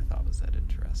 Nobody ever thought was that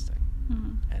interesting.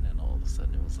 And then all of a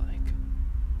sudden it was like,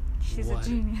 she's a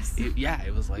genius.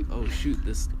 It was like, oh shoot,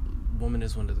 this woman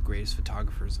is one of the greatest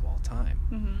photographers of all time.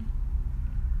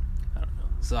 I don't know.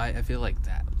 So I feel like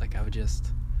that. Like I would just,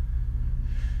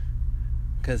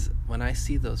 because when I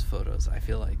see those photos, I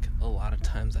feel like a lot of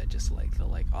times I just like the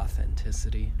like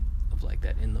authenticity of like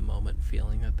that in the moment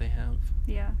feeling that they have.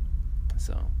 Yeah.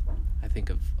 So I think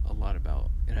of a lot about,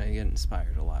 and I get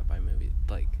inspired a lot by movies.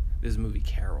 Like there's a movie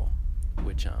Carol,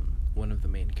 which one of the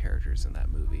main characters in that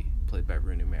movie, played by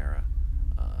Rooney Mara,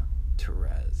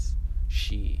 Therese,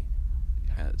 she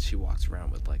walks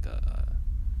around with like I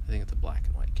think it's a black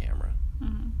and white camera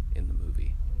in the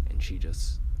movie, and she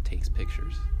just takes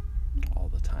pictures all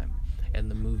the time. And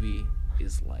the movie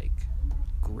is like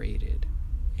graded,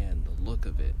 and the look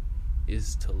of it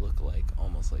is to look like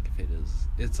almost like if it is,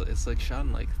 it's like shot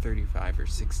in like 35 or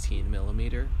 16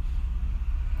 millimeter,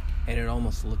 and it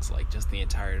almost looks like just the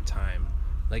entire time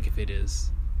like if it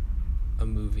is a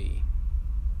movie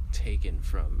taken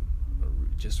from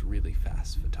just really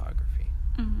fast photography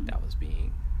that was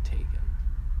being taken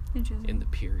in the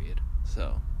period.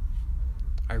 So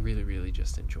I really, really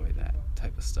just enjoy that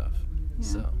type of stuff.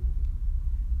 So,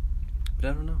 but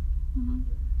I don't know.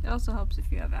 It also helps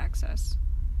if you have access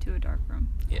to a dark room.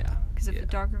 Yeah. Because if the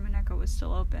dark room in Echo was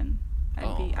still open,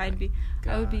 I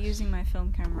would be using my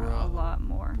film camera a lot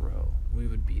more. Bro, we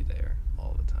would be there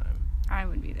all the time. I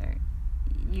would be there.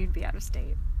 You'd be out of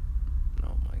state.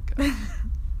 Oh my god.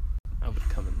 I would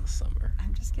come in the summer.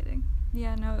 I'm just kidding.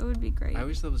 Yeah, no, it would be great. I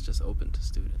wish that was just open to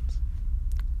students.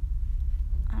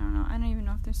 I don't know. I don't even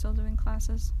know if they're still doing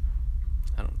classes.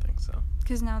 I don't think so.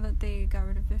 Because now that they got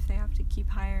rid of it, they have to keep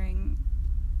hiring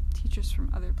teachers from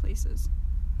other places.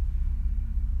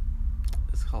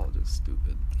 This college is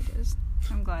stupid. It is.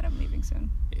 I'm glad I'm leaving soon.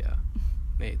 Yeah.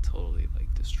 They totally,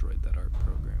 like, destroyed that art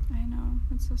program. I know.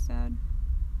 It's so sad.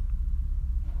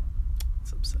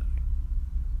 It's upsetting.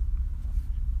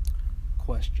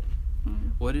 Question.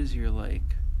 What is your,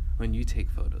 like... when you take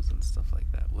photos and stuff like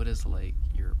that, what is like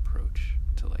your approach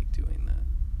to like doing that?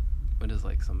 What is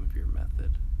like some of your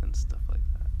method and stuff like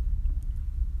that?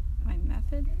 My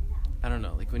method? I don't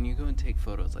know, like when you go and take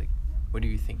photos, like what are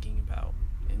you thinking about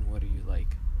and what are you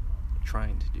like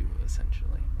trying to do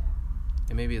essentially?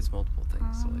 And maybe it's multiple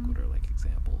things, so like what are like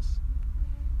examples?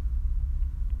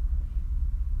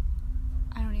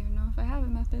 I don't even know if I have a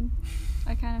method.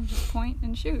 I kind of just point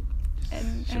and shoot.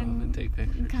 And show them and take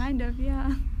pictures. Kind of,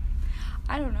 yeah.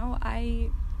 I don't know. I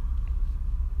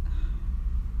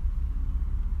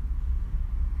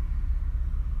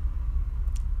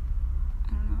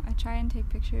don't know. I try and take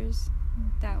pictures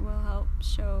that will help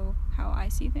show how I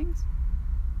see things.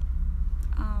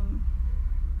 I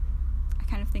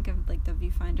kind of think of like the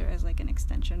viewfinder as like an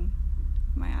extension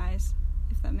of my eyes,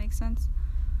 if that makes sense.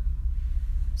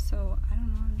 So, I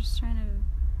don't know, I'm just trying to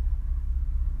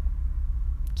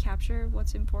capture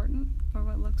what's important or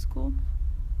what looks cool.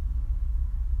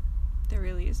 There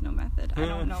really is no method. I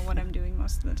don't know what I'm doing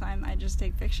most of the time. I just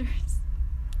take pictures.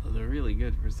 Well, they're really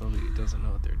good for somebody who doesn't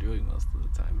know what they're doing most of the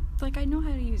time. Like, I know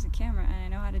how to use a camera, and I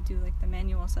know how to do, like, the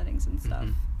manual settings and stuff,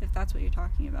 if that's what you're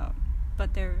talking about. But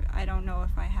I don't know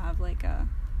if I have, like a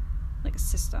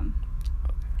system.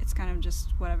 Okay. It's kind of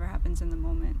just whatever happens in the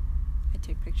moment. I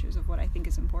take pictures of what I think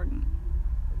is important.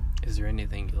 Is there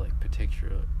anything you like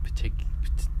particularly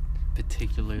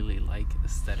like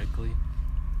aesthetically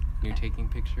when you're taking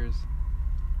pictures?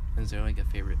 Is there like a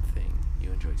favorite thing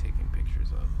you enjoy taking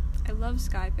pictures of? I love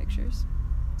sky pictures,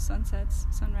 sunsets,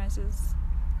 sunrises,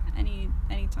 any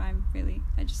time really.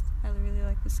 I really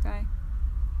like the sky.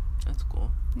 That's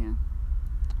cool. Yeah.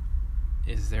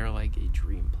 Is there like a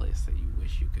dream place that you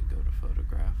wish you could go to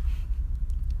photograph?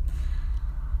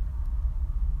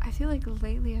 I feel like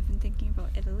lately I've been thinking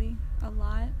about Italy a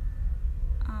lot.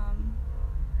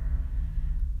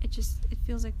 It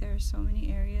feels like there are so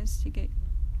many areas to get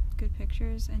good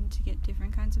pictures and to get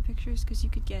different kinds of pictures, because you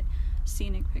could get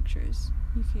scenic pictures,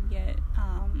 you could get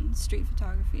street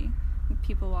photography with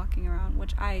people walking around,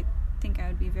 which I think I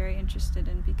would be very interested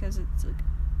in, because it's like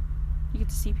you get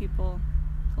to see people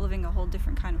living a whole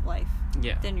different kind of life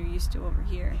than you're used to over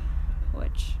here,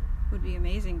 which would be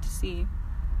amazing to see.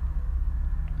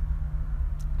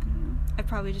 I don't know. I've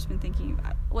probably just been thinking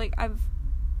about, like, I've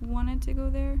wanted to go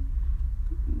there,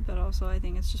 but also I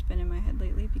think it's just been in my head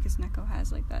lately because Neko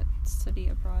has like that study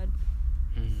abroad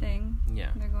thing.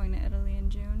 Yeah. They're going to Italy in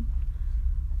June.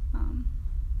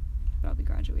 But I'll be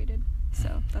graduated,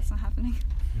 so that's not happening.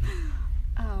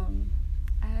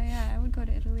 I would go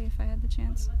to Italy if I had the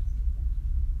chance.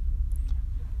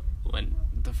 When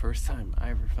the first time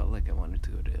I ever felt like I wanted to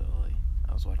go to Italy,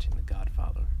 I was watching The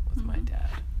Godfather with my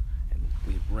dad, and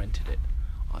we rented it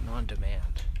on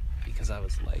demand because I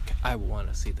was like, I want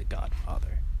to see The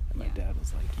Godfather. And my dad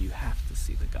was like, you have to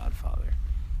see The Godfather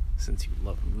since you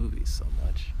love movies so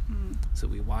much. So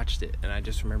we watched it, and I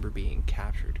just remember being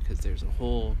captured because there's a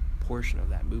whole portion of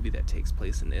that movie that takes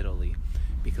place in Italy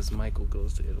because Michael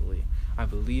goes to Italy. I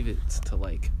believe it's to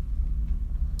like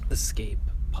escape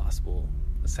possible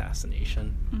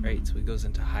assassination, right? So he goes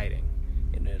into hiding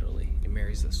in Italy. He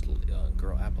marries this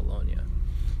girl, Apollonia,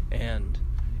 and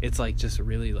it's like just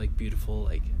really like beautiful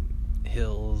like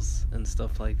hills and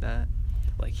stuff like that.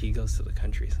 Like he goes to the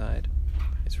countryside.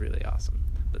 It's really awesome.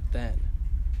 But then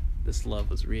this love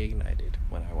was reignited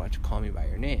when I watched Call Me by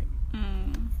Your Name,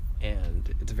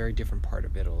 and it's a very different part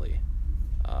of Italy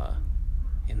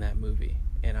in that movie,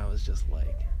 and I was just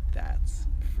like, that's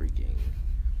freaking,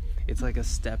 it's like a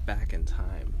step back in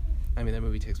time. I mean, that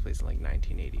movie takes place in like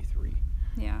 1983,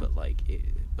 but like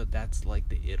but that's like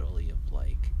the Italy of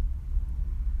like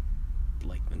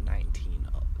the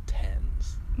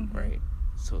 1910s, right?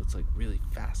 So it's like really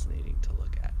fascinating to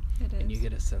look at. It is. And you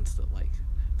get a sense that like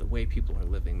the way people are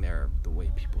living there, the way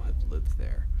people have lived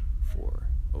there for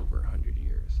over 100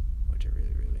 years, which I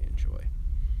really, really enjoy.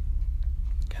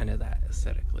 Kind of that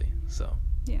aesthetically, so.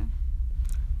 Yeah.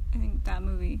 I think that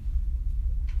movie,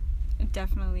 it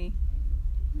definitely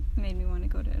made me want to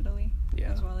go to Italy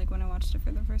as well, like when I watched it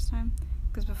for the first time.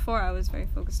 Because before I was very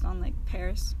focused on like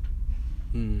Paris.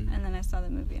 And then I saw the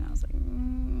movie and I was like,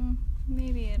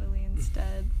 maybe Italy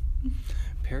instead.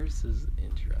 Paris is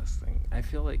interesting. I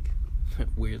feel like,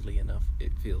 weirdly enough,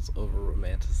 it feels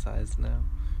over-romanticized now,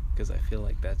 because I feel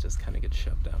like that just kind of gets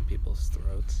shoved down people's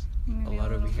throats. Maybe a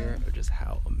lot over little here bit. are just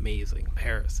how amazing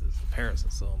Paris is. Paris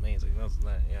is so amazing. That's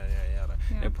that, yada.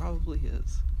 Yeah. It probably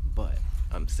is, but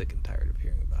I'm sick and tired of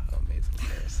hearing about how amazing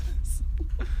Paris is.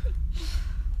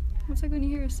 It's like when you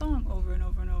hear a song over and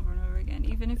over and over and over again,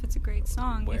 even if it's a great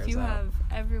song, if you have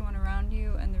everyone around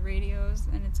you and the radios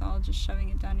and it's all just shoving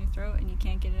it down your throat and you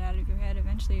can't get it out of your head,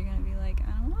 eventually you're going to be like,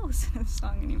 I don't want to listen to this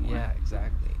song anymore. Yeah,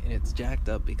 exactly. And it's jacked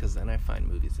up because then I find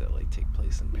movies that, like, take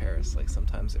place in Paris, like,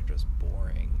 sometimes they're just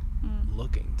boring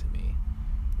looking to me.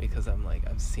 Because I'm like,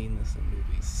 I've seen this in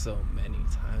movies so many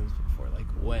times before. Like,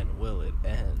 when will it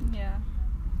end? Yeah.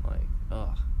 Like,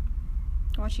 ugh.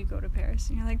 Watch you go to Paris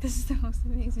and you're like, this is the most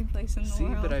amazing place in the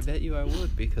world. See, but I bet you I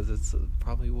would, because it's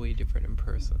probably way different in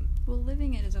person. Well,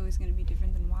 living it is always going to be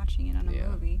different than watching it on a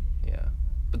movie. Yeah.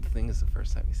 But the thing is, the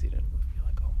first time you see it in a movie, you're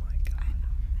like, oh my god. I know.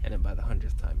 And then by the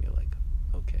 100th time, you're like,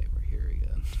 okay, we're here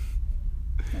again.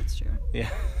 That's true. Yeah.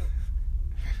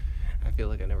 I feel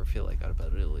like I never feel like that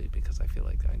about Italy, because I feel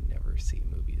like I never see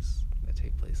movies that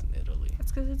take place in Italy.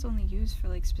 That's because it's only used for,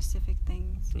 like, specific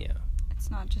things. Yeah.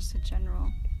 It's not just a general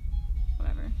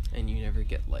whatever. And you never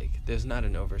get, like, there's not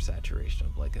an oversaturation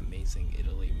of, like, amazing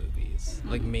Italy movies.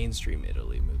 Like, mainstream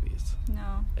Italy movies.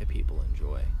 No. That people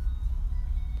enjoy.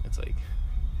 It's like,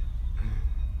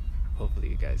 hopefully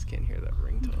you guys can't hear that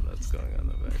ringtone that's going on in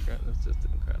the background. It's just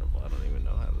incredible. I don't even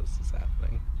know how this is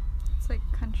happening. It's like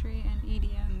country and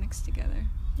EDM mixed together.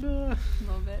 A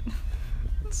little bit.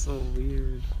 It's so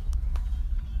weird.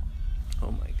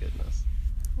 Oh my goodness.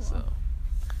 Wow. So,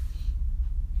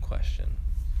 question.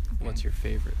 Okay. What's your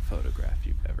favorite photograph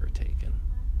you've ever taken?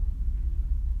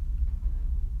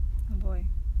 Oh boy.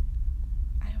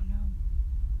 I don't know.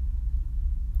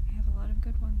 I have a lot of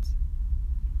good ones.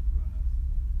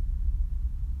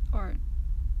 Or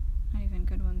not even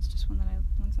good ones, just ones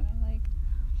that I like.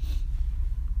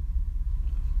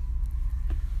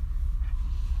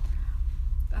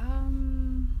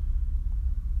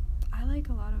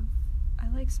 I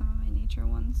like some of my nature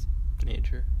ones.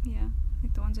 Nature? Yeah.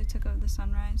 Like the ones I took of the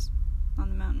sunrise on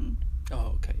the mountain.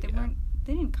 Oh, okay,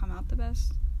 They didn't come out the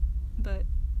best, but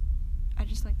I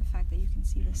just like the fact that you can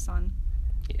see the sun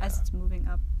as it's moving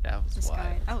up that was the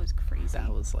sky. wild. That was crazy. That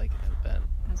was like an event.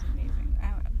 That was amazing.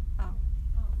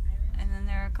 And then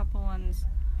there are a couple ones.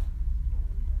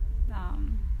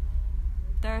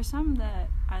 There are some that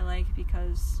I like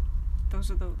because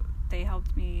they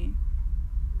helped me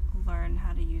learn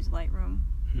how to use Lightroom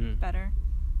better.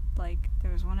 Like,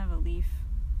 there was one of a leaf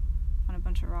on a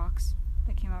bunch of rocks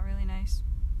that came out really nice.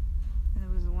 And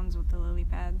there was the ones with the lily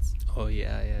pads. Oh,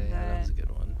 yeah, that was a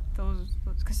good one. Those,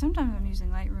 because sometimes I'm using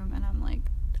Lightroom and I'm like,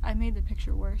 I made the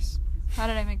picture worse. How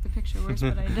did I make the picture worse?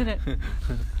 But I did it.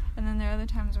 And then there are other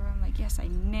times where I'm like, yes, I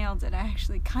nailed it. I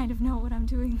actually kind of know what I'm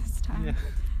doing this time. Yeah.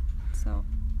 So,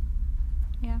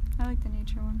 yeah, I like the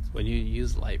nature ones. When you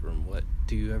use Lightroom, what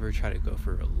do you ever try to go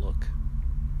for a look?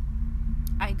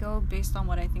 I go based on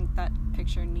what I think that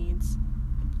picture needs.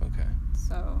 Okay.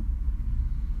 So,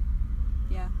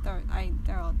 yeah,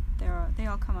 they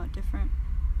all come out different.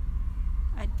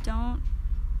 I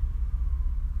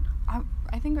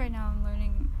think right now I'm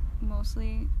learning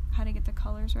mostly how to get the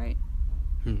colors right.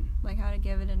 Like how to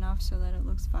give it enough so that it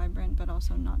looks vibrant, but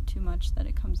also not too much that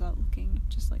it comes out looking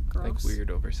just like gross. Like weird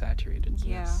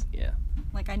oversaturatedness. Yeah.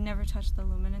 Like I never touch the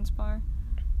luminance bar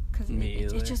because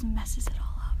it just messes it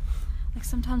all up. Like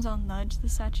sometimes I'll nudge the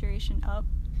saturation up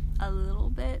a little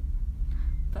bit,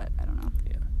 but I don't know.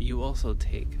 Yeah. You also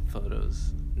take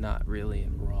photos not really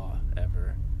in RAW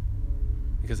ever,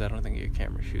 because I don't think your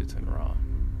camera shoots in RAW.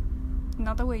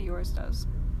 Not the way yours does.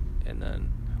 And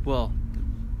then, well,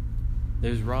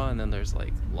 there's RAW and then there's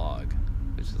like log,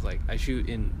 which is like I shoot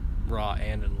in RAW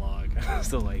and in log.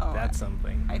 So like that's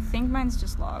something. I think mine's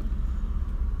just log.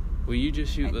 Well, you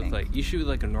just shoot you shoot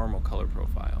like a normal color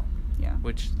profile. Yeah.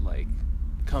 Which like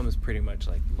comes pretty much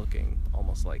like looking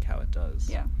almost like how it does.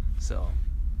 Yeah. So,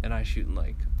 and I shoot in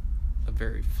like a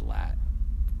very flat.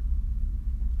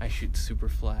 I shoot super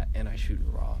flat and I shoot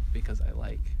in RAW because I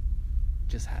like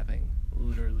just having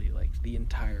literally like the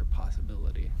entire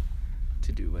possibility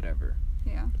to do whatever.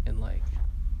 Yeah. And like,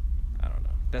 I don't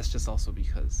know. That's just also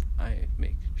because I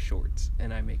make shorts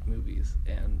and I make movies,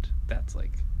 and that's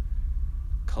like,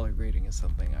 color grading is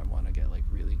something I want to get like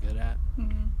really good at.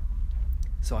 Mm-hmm.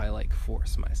 So I like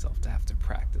force myself to have to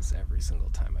practice every single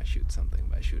time I shoot something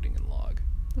by shooting in log.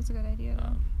 That's a good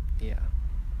idea. Yeah.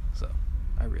 So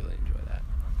I really enjoy that.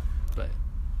 But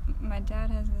my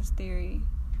dad has this theory.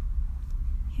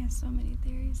 He has so many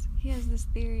theories. He has this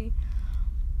theory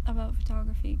about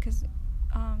photography because,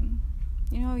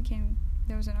 you know,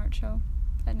 there was an art show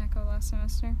at NECO last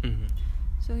semester. Mm-hmm.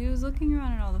 So he was looking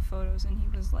around at all the photos and he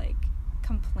was like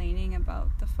complaining about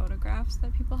the photographs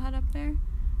that people had up there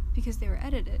because they were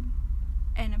edited.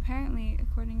 And apparently,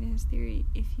 according to his theory,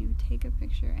 if you take a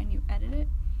picture and you edit it,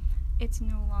 it's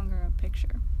no longer a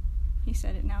picture. he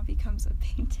said it now becomes a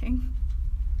painting.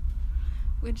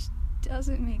 Which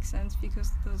doesn't make sense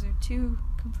because those are two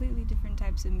completely different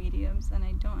types of mediums, and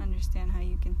I don't understand how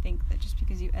you can think that just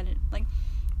because you edit, like,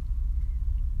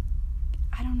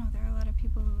 I don't know, there are a lot of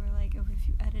people who are like, oh, if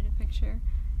you edit a picture,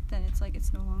 then it's like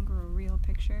it's no longer a real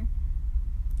picture.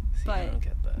 See, I don't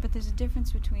get that. But there's a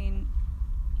difference between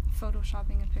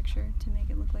photoshopping a picture to make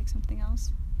it look like something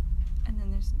else, and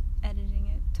then there's editing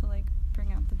it to, like,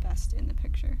 bring out the best in the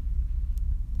picture.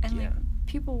 And, like,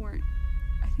 people were,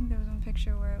 I think there was one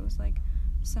picture where it was, like,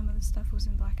 some of the stuff was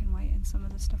in black and white and some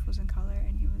of the stuff was in color,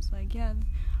 and he was like, yeah,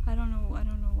 I don't know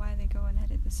why they go and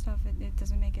edit this stuff. It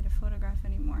doesn't make it a photograph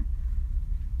anymore.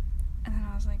 And then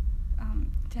I was like,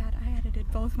 Dad, I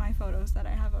edited both my photos that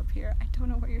I have up here. I don't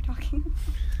know what you're talking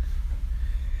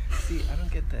about. See, I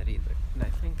don't get that either. And I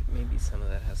think maybe some of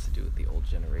that has to do with the old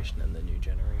generation and the new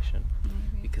generation.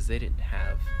 Maybe. Because they didn't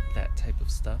have that type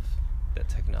of stuff, that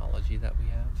technology that we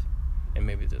have. And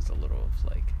maybe there's a little of,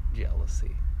 like,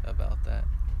 jealousy about that.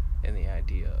 And the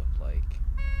idea of, like,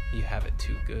 you have it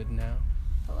too good now.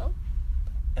 Hello?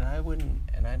 And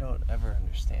I don't ever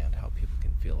understand how people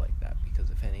can feel like that, because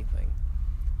if anything,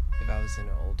 if I was in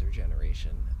an older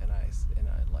generation and I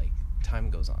like, time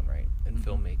goes on, right? And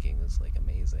filmmaking is, like,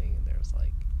 amazing, and there's,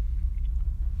 like,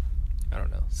 I don't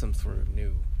know, some sort of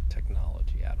new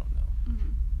technology, I don't know.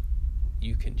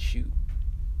 You can shoot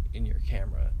in your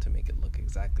camera to make it look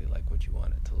exactly like what you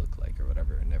want it to look like or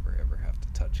whatever, and never ever have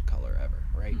to touch color ever,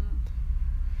 right?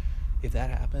 If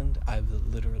that happened, I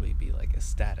would literally be, like,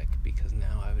 ecstatic, because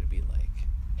now I would be like,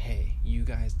 hey, you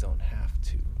guys don't have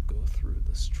to go through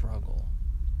the struggle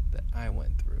that I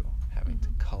went through having to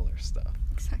color stuff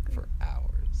for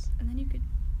hours. And then you could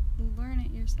learn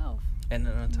it yourself. And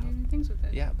then on top, do things with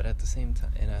it. Yeah, but at the same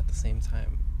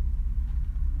time,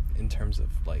 in terms of,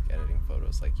 like, editing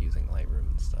photos, like using Lightroom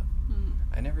and stuff,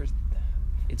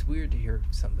 it's weird to hear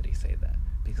somebody say that,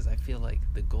 because I feel like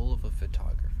the goal of a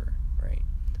photographer, right,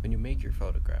 when you make your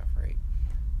photograph, right,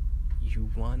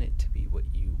 you want it to be what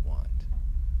you want.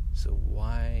 So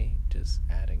why does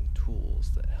adding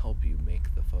tools that help you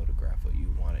make the photograph what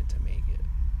you want it to make it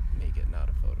not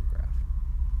a photograph?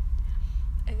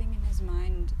 I think in his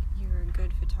mind, you're a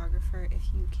good photographer if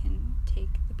you can take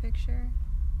the picture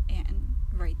and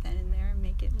right then and there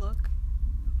make it look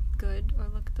good or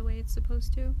look the way it's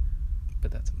supposed to.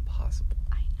 But that's impossible.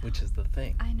 I know. Which is the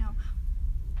thing. I know.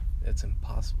 It's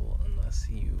impossible unless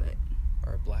you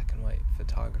are a black and white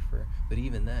photographer. But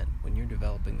even then, when you're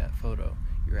developing that photo,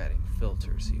 you're adding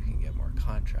filters so you can get more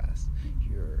contrast.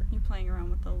 You're playing around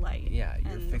with the light. Yeah,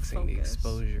 you're fixing the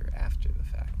exposure after the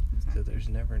fact. Exactly. So there's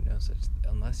never no such,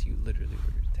 unless you literally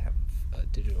were to have a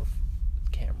digital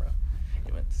camera,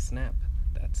 you went to snap.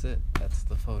 That's it. That's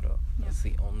the photo. Yep. That's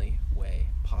the only way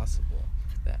possible.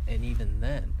 And even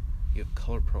then, you have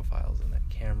color profiles in that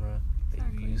camera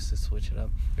that you use to switch it up.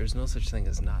 There's no such thing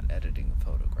as not editing a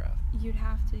photograph. You'd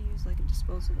have to use, like, a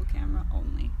disposable camera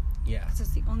only. Yeah. Because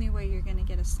it's the only way you're going to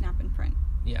get a snap and print.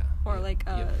 Yeah. Or, like,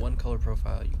 you have one color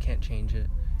profile. You can't change it.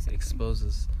 Exactly. It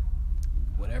exposes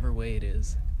whatever way it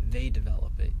is. They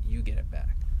develop it. You get it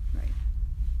back. Right.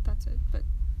 That's it. But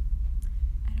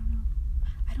I don't know.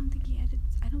 I don't think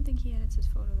he edits his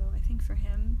photo, though. I think for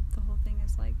him, the whole thing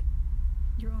is, like,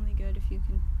 you're only good if you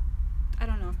can... I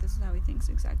don't know if this is how he thinks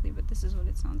exactly, but this is what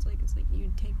it sounds like. It's like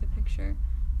you take the picture,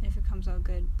 and if it comes out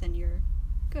good, then you're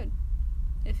good.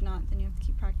 If not, then you have to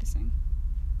keep practicing.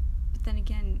 But then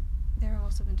again, there have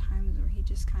also been times where he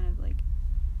just kind of, like,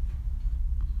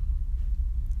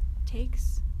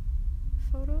 takes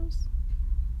photos,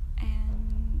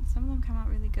 and some of them come out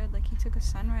really good. Like, he took a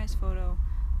sunrise photo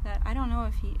that I don't know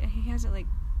if he has it, like,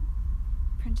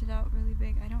 printed out really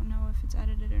big. I don't know if it's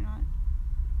edited or not.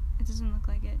 It doesn't look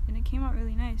like it, and it came out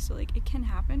really nice. So, like, it can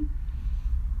happen,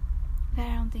 but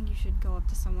I don't think you should go up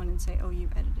to someone and say, oh, you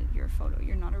edited your photo,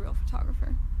 you're not a real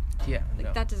photographer. Yeah, like,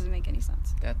 no. That doesn't make any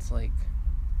sense. That's like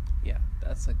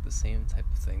the same type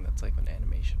of thing that's like when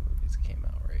animation movies came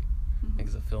out, right? Like,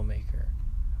 as a filmmaker,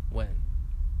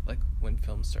 when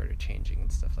films started changing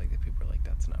and stuff like that, people were like,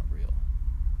 that's not real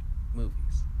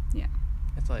movies. Yeah.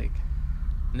 It's like,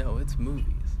 no, it's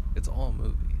movies. It's all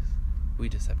movies. We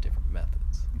just have different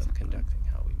methods of conducting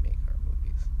how we make our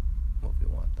movies, what we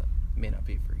want them. It may not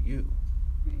be for you,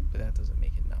 right, but that doesn't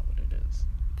make it not what it is.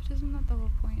 But isn't that the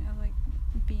whole point of, like,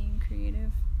 being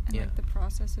creative and like the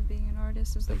process of being an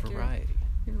artist is the like variety.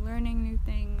 You're learning new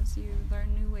things, you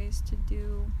learn new ways to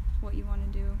do what you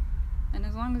want to do, and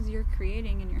as long as you're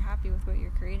creating and you're happy with what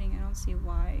you're creating, I don't see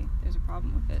why there's a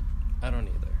problem with it. I don't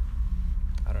either.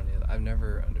 I've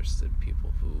never understood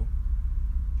people who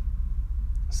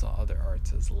saw other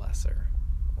arts as lesser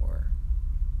or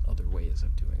other ways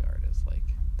of doing art as like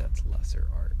that's lesser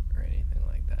art or anything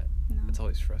like that. No. It's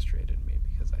always frustrated me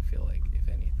because I feel like if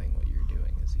anything what you're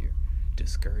doing is you're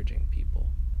discouraging people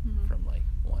Mhm. from like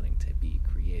wanting to be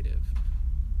creative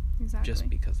Exactly. just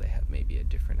because they have maybe a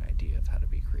different idea of how to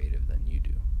be creative than you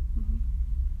do, Mhm.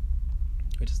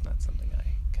 which is not something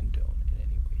I condone in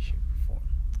any way, shape, or form.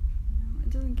 No, it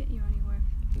doesn't get you anywhere.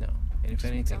 No, and It if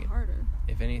just makes anything, it harder.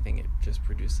 if anything, it just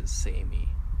produces samey,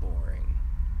 boring,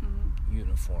 Mhm.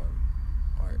 uniform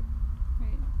art,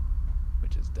 Right.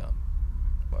 which is dumb.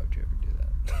 Why would you ever do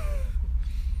that?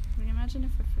 Can you imagine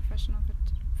if a professional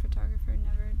photographer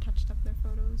never touched up their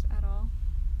photos at all?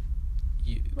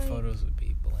 Like- Photos would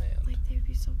be bland. Like, they would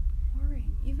be so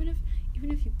boring. Even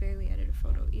if you barely edit a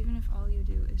photo, even if all you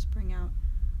do is bring out,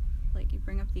 like, you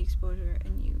bring up the exposure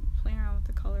and you play around with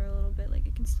the color a little bit, like,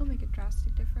 it can still make a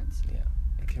drastic difference. Yeah,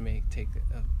 it can take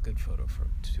a good photo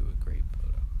to a great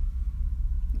photo.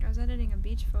 Like, I was editing a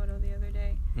beach photo the other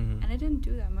day, Mm-hmm. and I didn't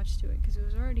do that much to it because it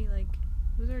was already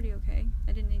okay.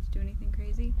 I didn't need to do anything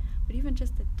crazy, but even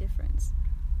just the difference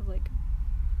of like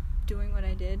doing what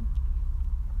I did,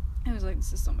 I was like,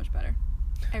 this is so much better.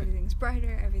 Everything's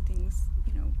brighter, everything's,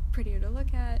 prettier to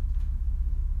look at.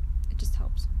 It just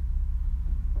helps.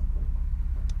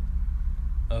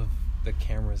 Of the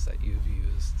cameras that you've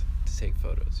used to take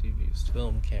photos, you've used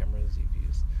film cameras, you've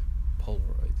used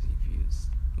Polaroids, you've used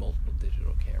multiple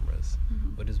digital cameras.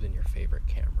 Mhm. What has been your favorite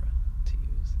camera to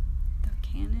use? The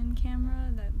Canon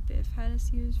camera that Biff had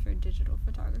us use for digital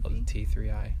photography. Oh, the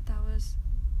T3i? That was,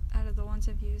 out of the ones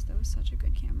I've used, that was such a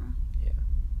good camera. Yeah.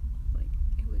 Like,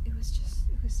 it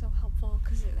was so helpful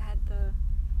because it had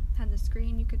the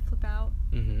screen you could flip out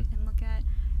Mm-hmm. and look at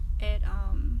it.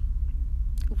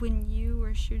 When you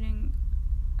were shooting,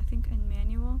 I think in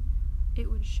manual, it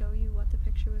would show you what the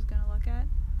picture was gonna look at.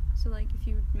 So like if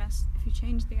you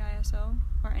changed the ISO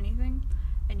or anything,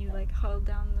 and you like held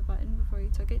down the button before you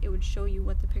took it, it would show you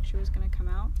what the picture was gonna come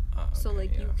out. So Okay,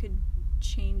 like yeah. you could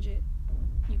change it.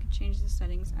 You could change the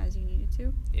settings as you needed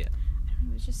to. Yeah. I don't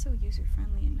know, it was just so user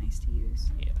friendly and nice to use.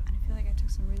 Yeah. And I feel like I took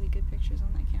some really good pictures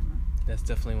on that camera. That's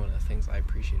definitely one of the things I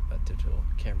appreciate about digital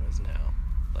cameras now.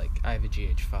 Like, I have a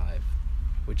GH5,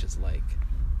 which is like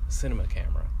a cinema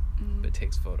camera, but it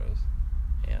takes photos.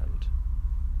 And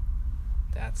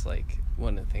that's like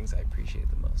one of the things I appreciate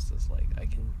the most is like I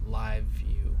can live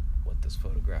view what this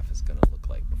photograph is going to look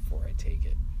like before I take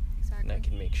it. Exactly. And I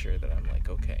can make sure that I'm like,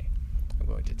 okay, I'm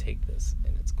going to take this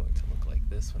and it's going to look like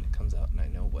this when it comes out, and I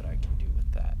know what I can do with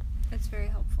that. It's very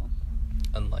helpful.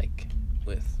 Unlike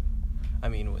with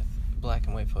black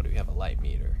and white photo, you have a light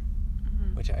meter,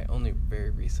 Mhm. which I only very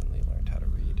recently learned how to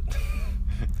read.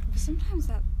 But sometimes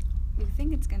that you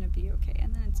think it's gonna be okay,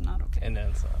 and then it's not okay. And then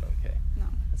it's not okay. No.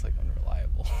 It's like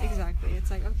unreliable. Exactly. It's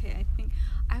like, okay, I think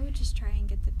I would just try and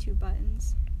get the two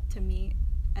buttons to meet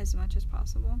as much as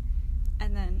possible,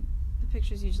 and then the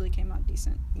pictures usually came out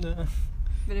decent. Nah.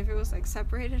 But if it was like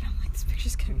separated, I'm like, this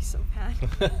picture's gonna be so bad.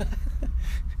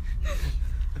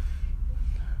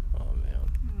 Oh man.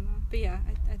 I don't know. But yeah,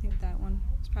 I think that one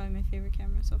is probably my favorite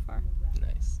camera so far.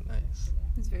 Nice.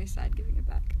 It's very sad giving it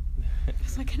back. I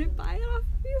was like, can I buy it off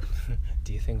of you?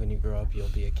 Do you think when you grow up you'll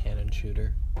be a Canon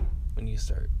shooter? When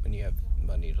you have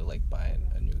money to like buy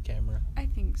a new camera? I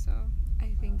think so.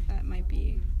 I think that might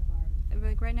be.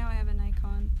 Like right now I have a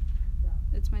Nikon.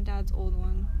 It's my dad's old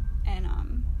one, and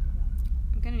I'm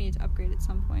gonna need to upgrade at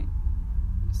some point.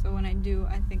 So when I do,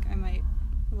 I think I might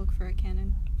look for a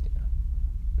Canon. Yeah.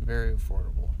 Very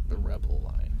affordable. The Rebel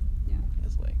line Yeah.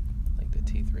 is like the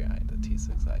T3i, the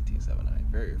T6i, T7i.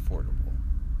 Very affordable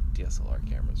DSLR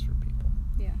cameras for people.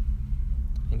 Yeah.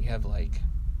 And you have like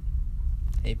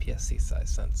APS-C size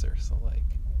sensor, so like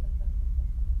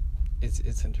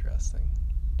it's interesting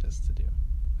just to do.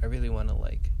 I really want to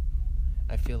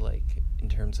I feel like in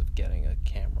terms of getting a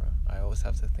camera, I always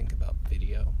have to think about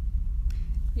video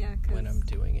Yeah. when I'm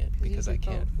doing it, 'cause you because do I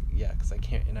can't. both. Yeah, because I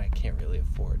can't really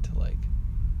afford to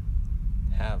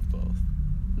have both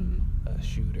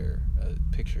a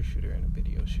picture shooter and a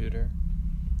video shooter.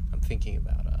 I'm thinking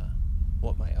about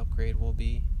what my upgrade will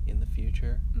be in the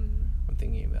future. I'm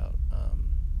thinking about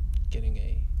getting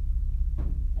a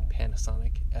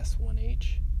Panasonic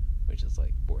S1H, which is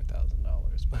like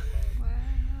 $4,000, Wow.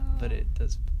 but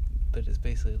it's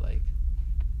basically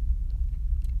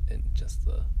just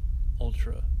the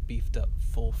ultra beefed up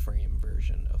full frame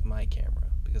version of my camera,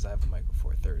 because I have a Micro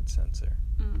Four Thirds sensor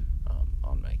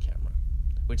on my camera,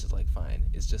 which is fine.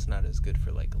 It's just not as good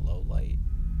for low light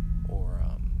or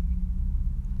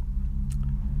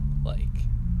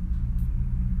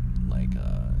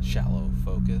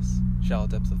shallow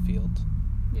depth of field.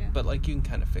 Yeah. But you can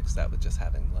kind of fix that with just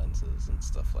having lenses and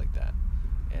stuff like that.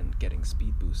 and getting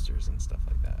speed boosters and stuff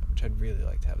like that, which I'd really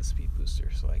like to have a speed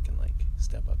booster so I can like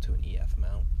step up to an EF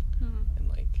mount and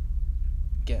like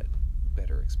get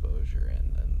better exposure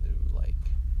and then do like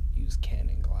use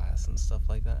Canon glass and stuff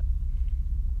like that.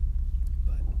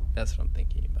 But that's what I'm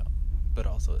thinking about. But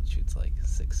also it shoots like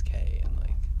 6K and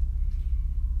like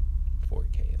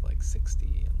 4K like 60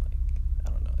 and like I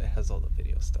don't know. It has all the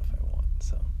video stuff I want.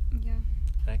 So Yeah.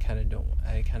 and I kind of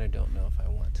don't know if I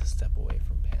want to step away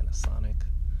from Panasonic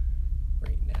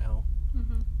right now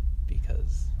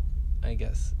because I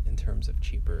guess in terms of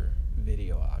cheaper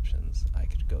video options, I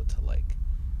could go to like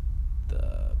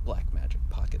the Blackmagic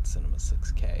Pocket Cinema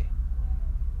 6K,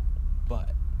 but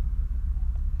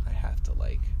I have to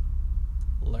like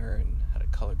learn how to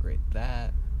color grade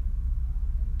that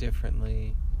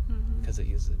differently because it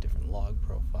uses a different log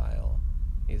profile.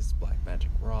 It uses Blackmagic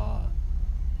RAW.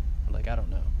 Like, I don't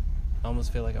know. I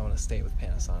almost feel like I want to stay with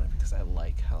Panasonic because I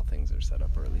like how things are set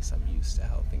up, or at least I'm used to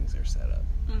how things are set up.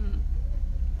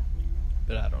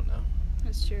 But I don't know.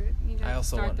 That's true. You I have to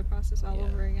also start want- the process all yeah.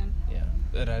 over again. Yeah,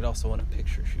 but I'd also want a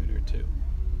picture shooter too.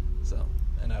 So,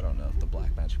 and I don't know if the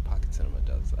Blackmagic Pocket Cinema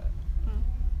does that.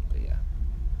 But yeah.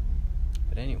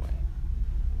 But anyway,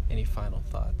 any final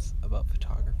thoughts about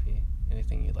photography?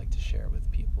 Anything you'd like to share with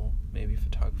people? Maybe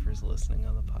photographers listening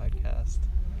on the podcast?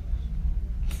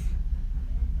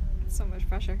 So much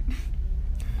pressure.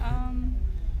 I don't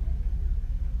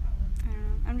know.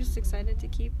 I'm just excited to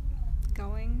keep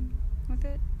going with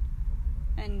it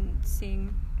and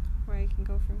seeing where I can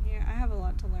go from here. I have a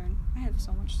lot to learn. I have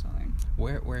so much to learn.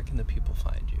 Where can the people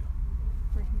find you?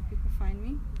 Where can the people find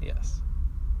me? Yes.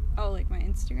 Oh, like my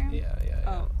Instagram? Yeah.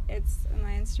 Oh, it's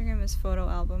my Instagram is photo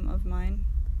album of mine,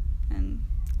 and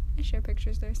I share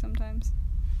pictures there sometimes.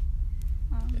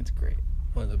 It's great.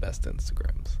 One of the best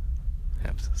Instagrams, I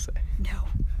have to say. No.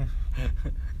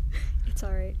 It's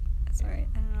alright. It's alright.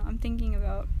 I don't know. I'm thinking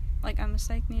about, like, I'm a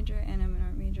psych major and I'm an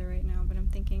art major right now, but I'm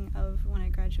thinking of when I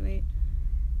graduate,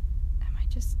 I might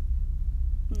just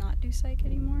not do psych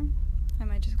anymore. I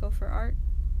might just go for art.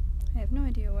 I have no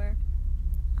idea where.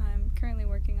 I'm currently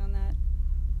working on that,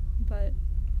 but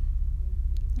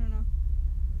I don't know.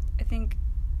 I think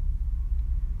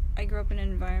I grew up in an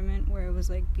environment where it was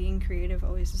like being creative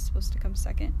always is supposed to come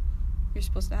second. You're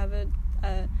supposed to have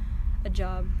a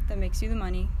job that makes you the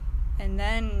money, and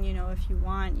then, you know, if you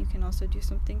want, you can also do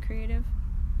something creative.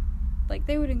 Like,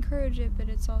 they would encourage it, but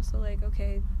it's also like,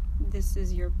 okay, this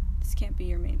can't be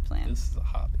your main plan. This is a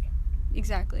hobby.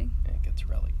 Exactly. And it gets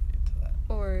relegated to that.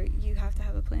 Or you have to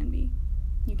have a plan B.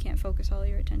 You can't focus all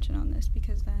your attention on this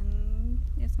because then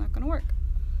it's not going to work.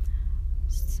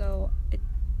 So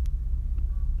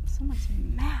someone's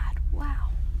mad. Wow.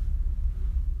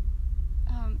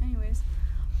 Anyways,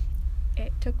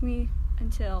 it took me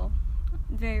until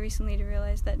very recently to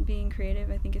realize that being creative,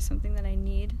 I think, is something that I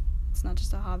need. It's not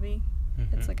just a hobby.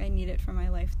 It's like I need it for my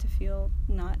life to feel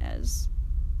not as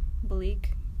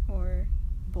bleak or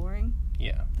boring.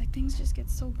 Yeah. Like, things just get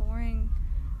so boring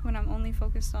when I'm only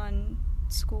focused on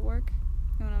schoolwork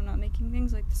and when I'm not making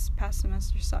things. Like, this past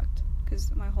semester sucked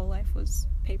because my whole life was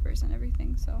papers and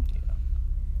everything, so. Yeah.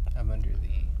 I'm under the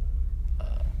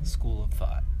school of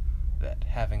thought that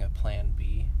having a plan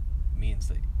B means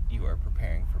that you are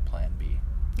preparing for plan B.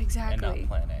 Exactly. And not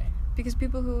plan A. Because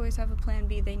people who always have a plan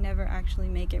B, they never actually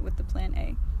make it with the plan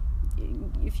A.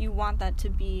 If you want that to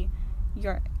be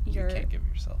your You can't give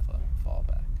yourself a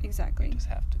fallback. Exactly. You just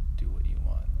have to do what you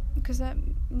want. Because that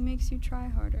makes you try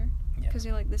harder. Yeah. Because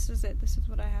you're like, this is it. This is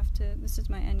what I have to. This is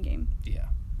my end game. Yeah.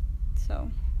 So,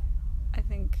 I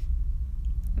think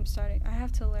I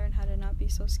have to learn how to not be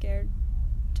so scared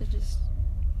to just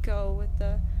go with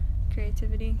the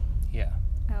creativity. Yeah.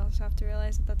 I also have to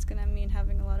realize that that's going to mean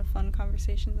having a lot of fun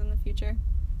conversations in the future.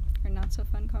 Or not so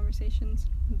fun conversations.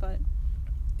 But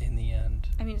In the end.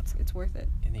 I mean, it's worth it.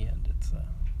 In the end, it's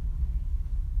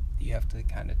you have to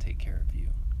kind of take care of you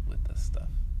with this stuff.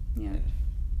 Yeah. And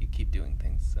if you keep doing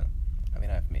things, I mean,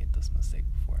 I've made this mistake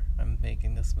before. I'm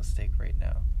making this mistake right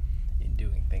now in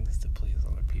doing things to please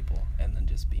other people and then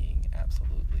just being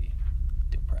absolutely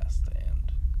depressed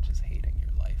and just hating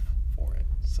your life for it.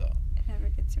 So It never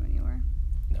gets you anywhere.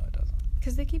 no, it doesn't.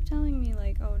 Because they keep telling me,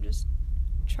 like, oh, just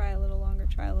try a little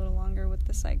longer with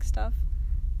the psych stuff.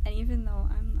 And even though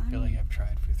I feel like I've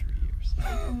tried for 3 years.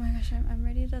 oh my gosh, I'm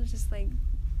ready to just, like,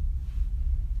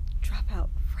 drop out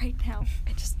right now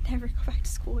and just never go back to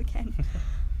school again.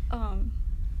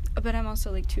 But I'm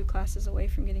also, like, 2 classes away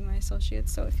from getting my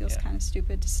associates, so it feels Yeah. kind of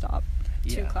stupid to stop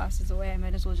 2 Yeah. classes away. I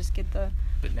might as well just get the...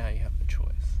 But now you have the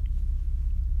choice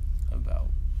about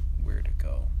where to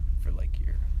go for, like,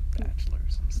 your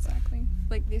bachelor's and stuff. Exactly.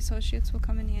 Like, the associates will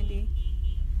come in handy.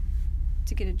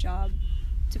 to get a job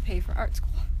to pay for art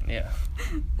school. Yeah.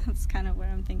 That's kind of what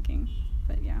I'm thinking.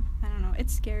 But yeah, I don't know.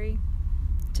 It's scary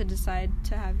to decide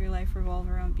to have your life revolve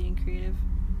around being creative.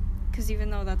 Because even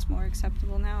though that's more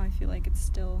acceptable now, I feel like it's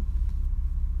still...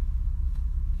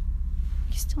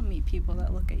 You still meet people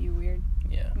that look at you weird.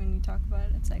 Yeah. When you talk about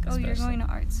it. It's like, oh, you're Especially- going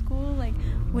to art school? Like,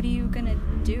 what are you going to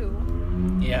do?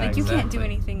 Yeah, Like, you can't do exactly.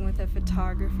 anything with a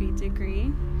photography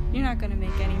degree. You're not going to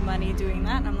make any money doing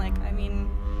that. And I'm like, I mean,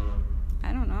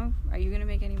 I don't know. Are you going to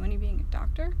make any money being a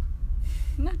doctor?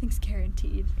 Nothing's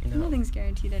guaranteed. No. Nothing's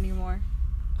guaranteed anymore.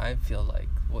 I feel like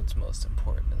what's most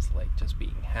important is, like, just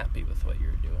being happy with what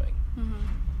you're doing. Mm-hmm.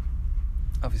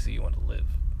 Obviously, you want to live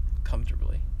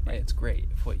comfortably. And it's great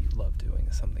if what you love doing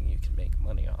is something you can make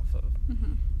money off of.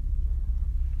 Mm-hmm.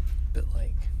 But,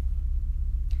 like...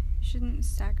 You shouldn't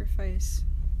sacrifice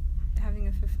having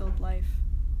a fulfilled life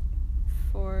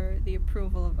for the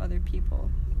approval of other people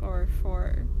or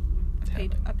for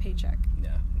a paycheck.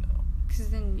 Yeah, no. Because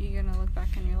then you're going to look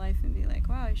back on your life and be like,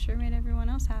 wow, I sure made everyone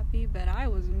else happy, but I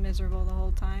was miserable the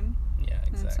whole time. Yeah,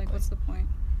 exactly. And it's like, what's the point?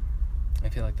 I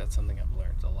feel like that's something I've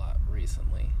learned a lot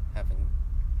recently,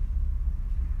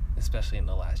 especially in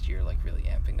the last year, like, really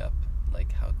amping up,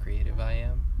 like, how creative I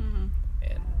am Mm-hmm.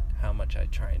 and how much I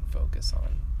try and focus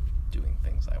on doing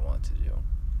things I want to do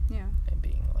Yeah. and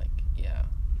being like, yeah,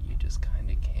 you just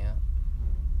kind of can't.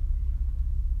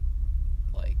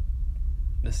 Like,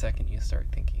 the second you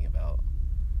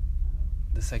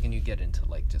get into,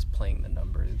 like, just playing the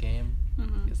numbers game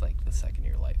Mm-hmm. is, like, the second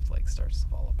your life, like, starts to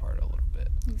fall apart a little bit.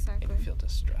 Exactly. And you feel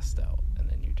just stressed out, and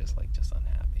then you're just, like, just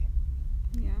unhappy.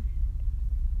 Yeah.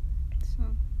 So,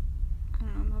 I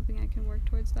don't know. I'm hoping I can work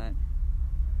towards that.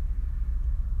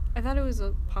 I thought it was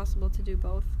possible to do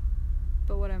both,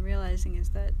 but what I'm realizing is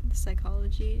that the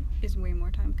psychology is way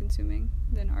more time consuming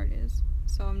than art is.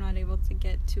 So I'm not able to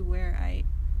get to where I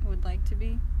would like to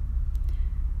be.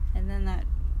 And then that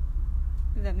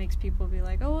makes people be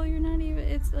like, oh, well, you're not even,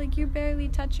 it's like you barely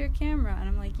touch your camera. And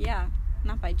I'm like, yeah,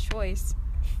 not by choice,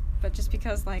 but just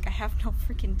because, like, I have no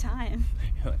freaking time.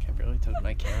 Like, I barely touch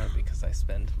my camera because I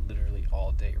spend literally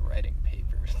all day writing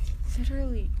papers.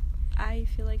 Literally, I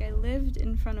feel like I lived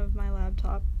in front of my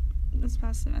laptop this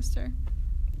past semester.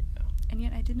 Yeah. And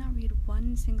yet I did not read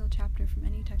one single chapter from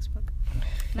any textbook.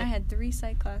 And I had 3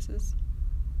 psych classes.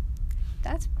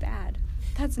 That's bad.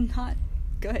 That's not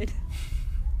good.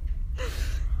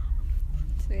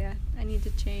 So yeah, I need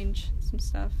to change some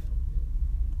stuff.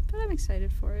 But I'm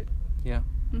excited for it. Yeah.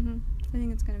 I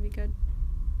think it's going to be good.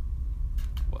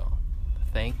 Well,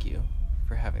 thank you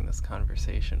for having this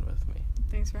conversation with me.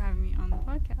 Thanks for having me on the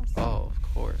podcast. Oh, of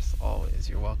course, always.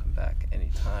 You're welcome back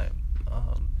anytime.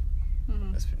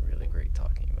 It's been really great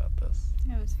talking about this.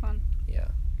 Yeah, it was fun. Yeah.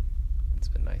 It's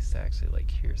been nice to actually, like,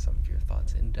 hear some of your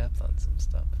thoughts in depth on some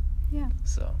stuff. Yeah.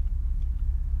 So,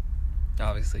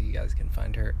 obviously, you guys can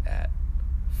find her at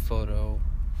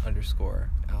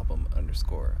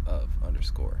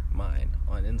photo_album_of_mine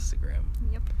on Instagram.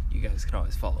 Yep. You guys can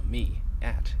always follow me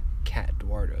at Cat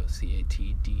Duardo,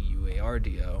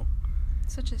 CatDuardo.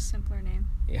 Such a simpler name.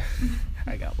 Yeah,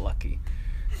 I got lucky.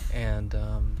 And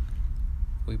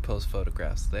we post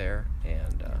photographs there.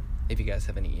 And if you guys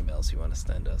have any emails you want to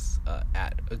send us,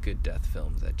 at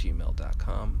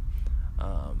agooddeathfilms@gmail.com.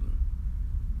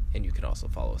 And you can also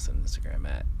follow us on Instagram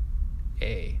at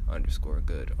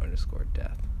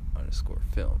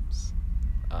a_good_death_films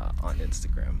on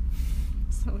Instagram.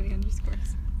 So many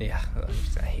underscores. Yeah,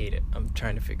 I hate it. I'm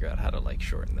trying to figure out how to, like,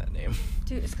 shorten that name.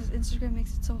 Dude, it's because Instagram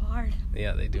makes it so hard.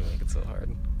 Yeah, they do make it so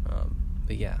hard.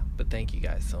 But thank you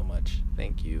guys so much.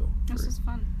 Thank you. This was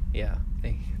fun. Yeah,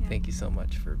 thank you so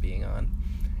much for being on.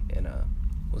 And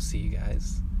we'll see you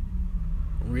guys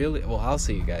I'll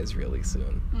see you guys really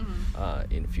soon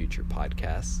in future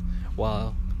podcasts.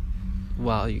 While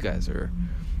you guys are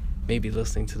maybe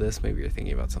listening to this, maybe you're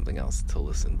thinking about something else to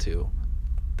listen to,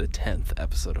 the 10th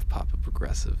episode of Papa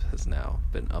Progressive has now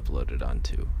been uploaded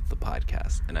onto the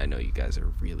podcast, and I know you guys are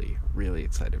really, really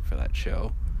excited for that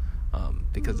show,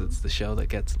 because it's the show that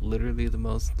gets literally the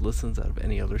most listens out of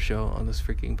any other show on this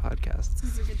freaking podcast.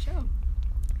 This is a good show.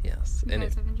 Yes. You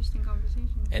guys have interesting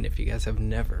conversations. And if you guys have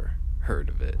never heard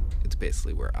of it, it's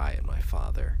basically where I and my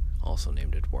father, also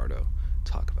named Eduardo,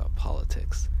 talk about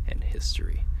politics and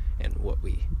history and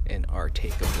our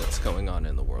take of what's going on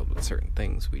in the world with certain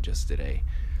things. We just did a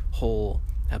whole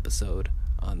episode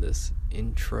on this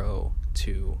intro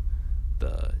to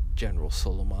the General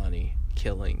Soleimani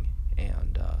killing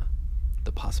and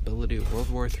the possibility of World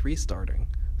War III starting.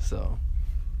 So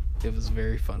it was a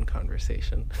very fun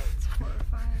conversation. It's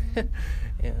horrifying.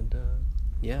 And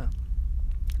yeah,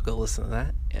 go listen to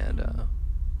that, and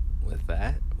with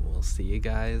that, we'll see you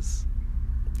guys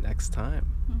next time.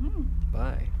 Mm-hmm.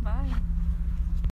 Bye. Bye.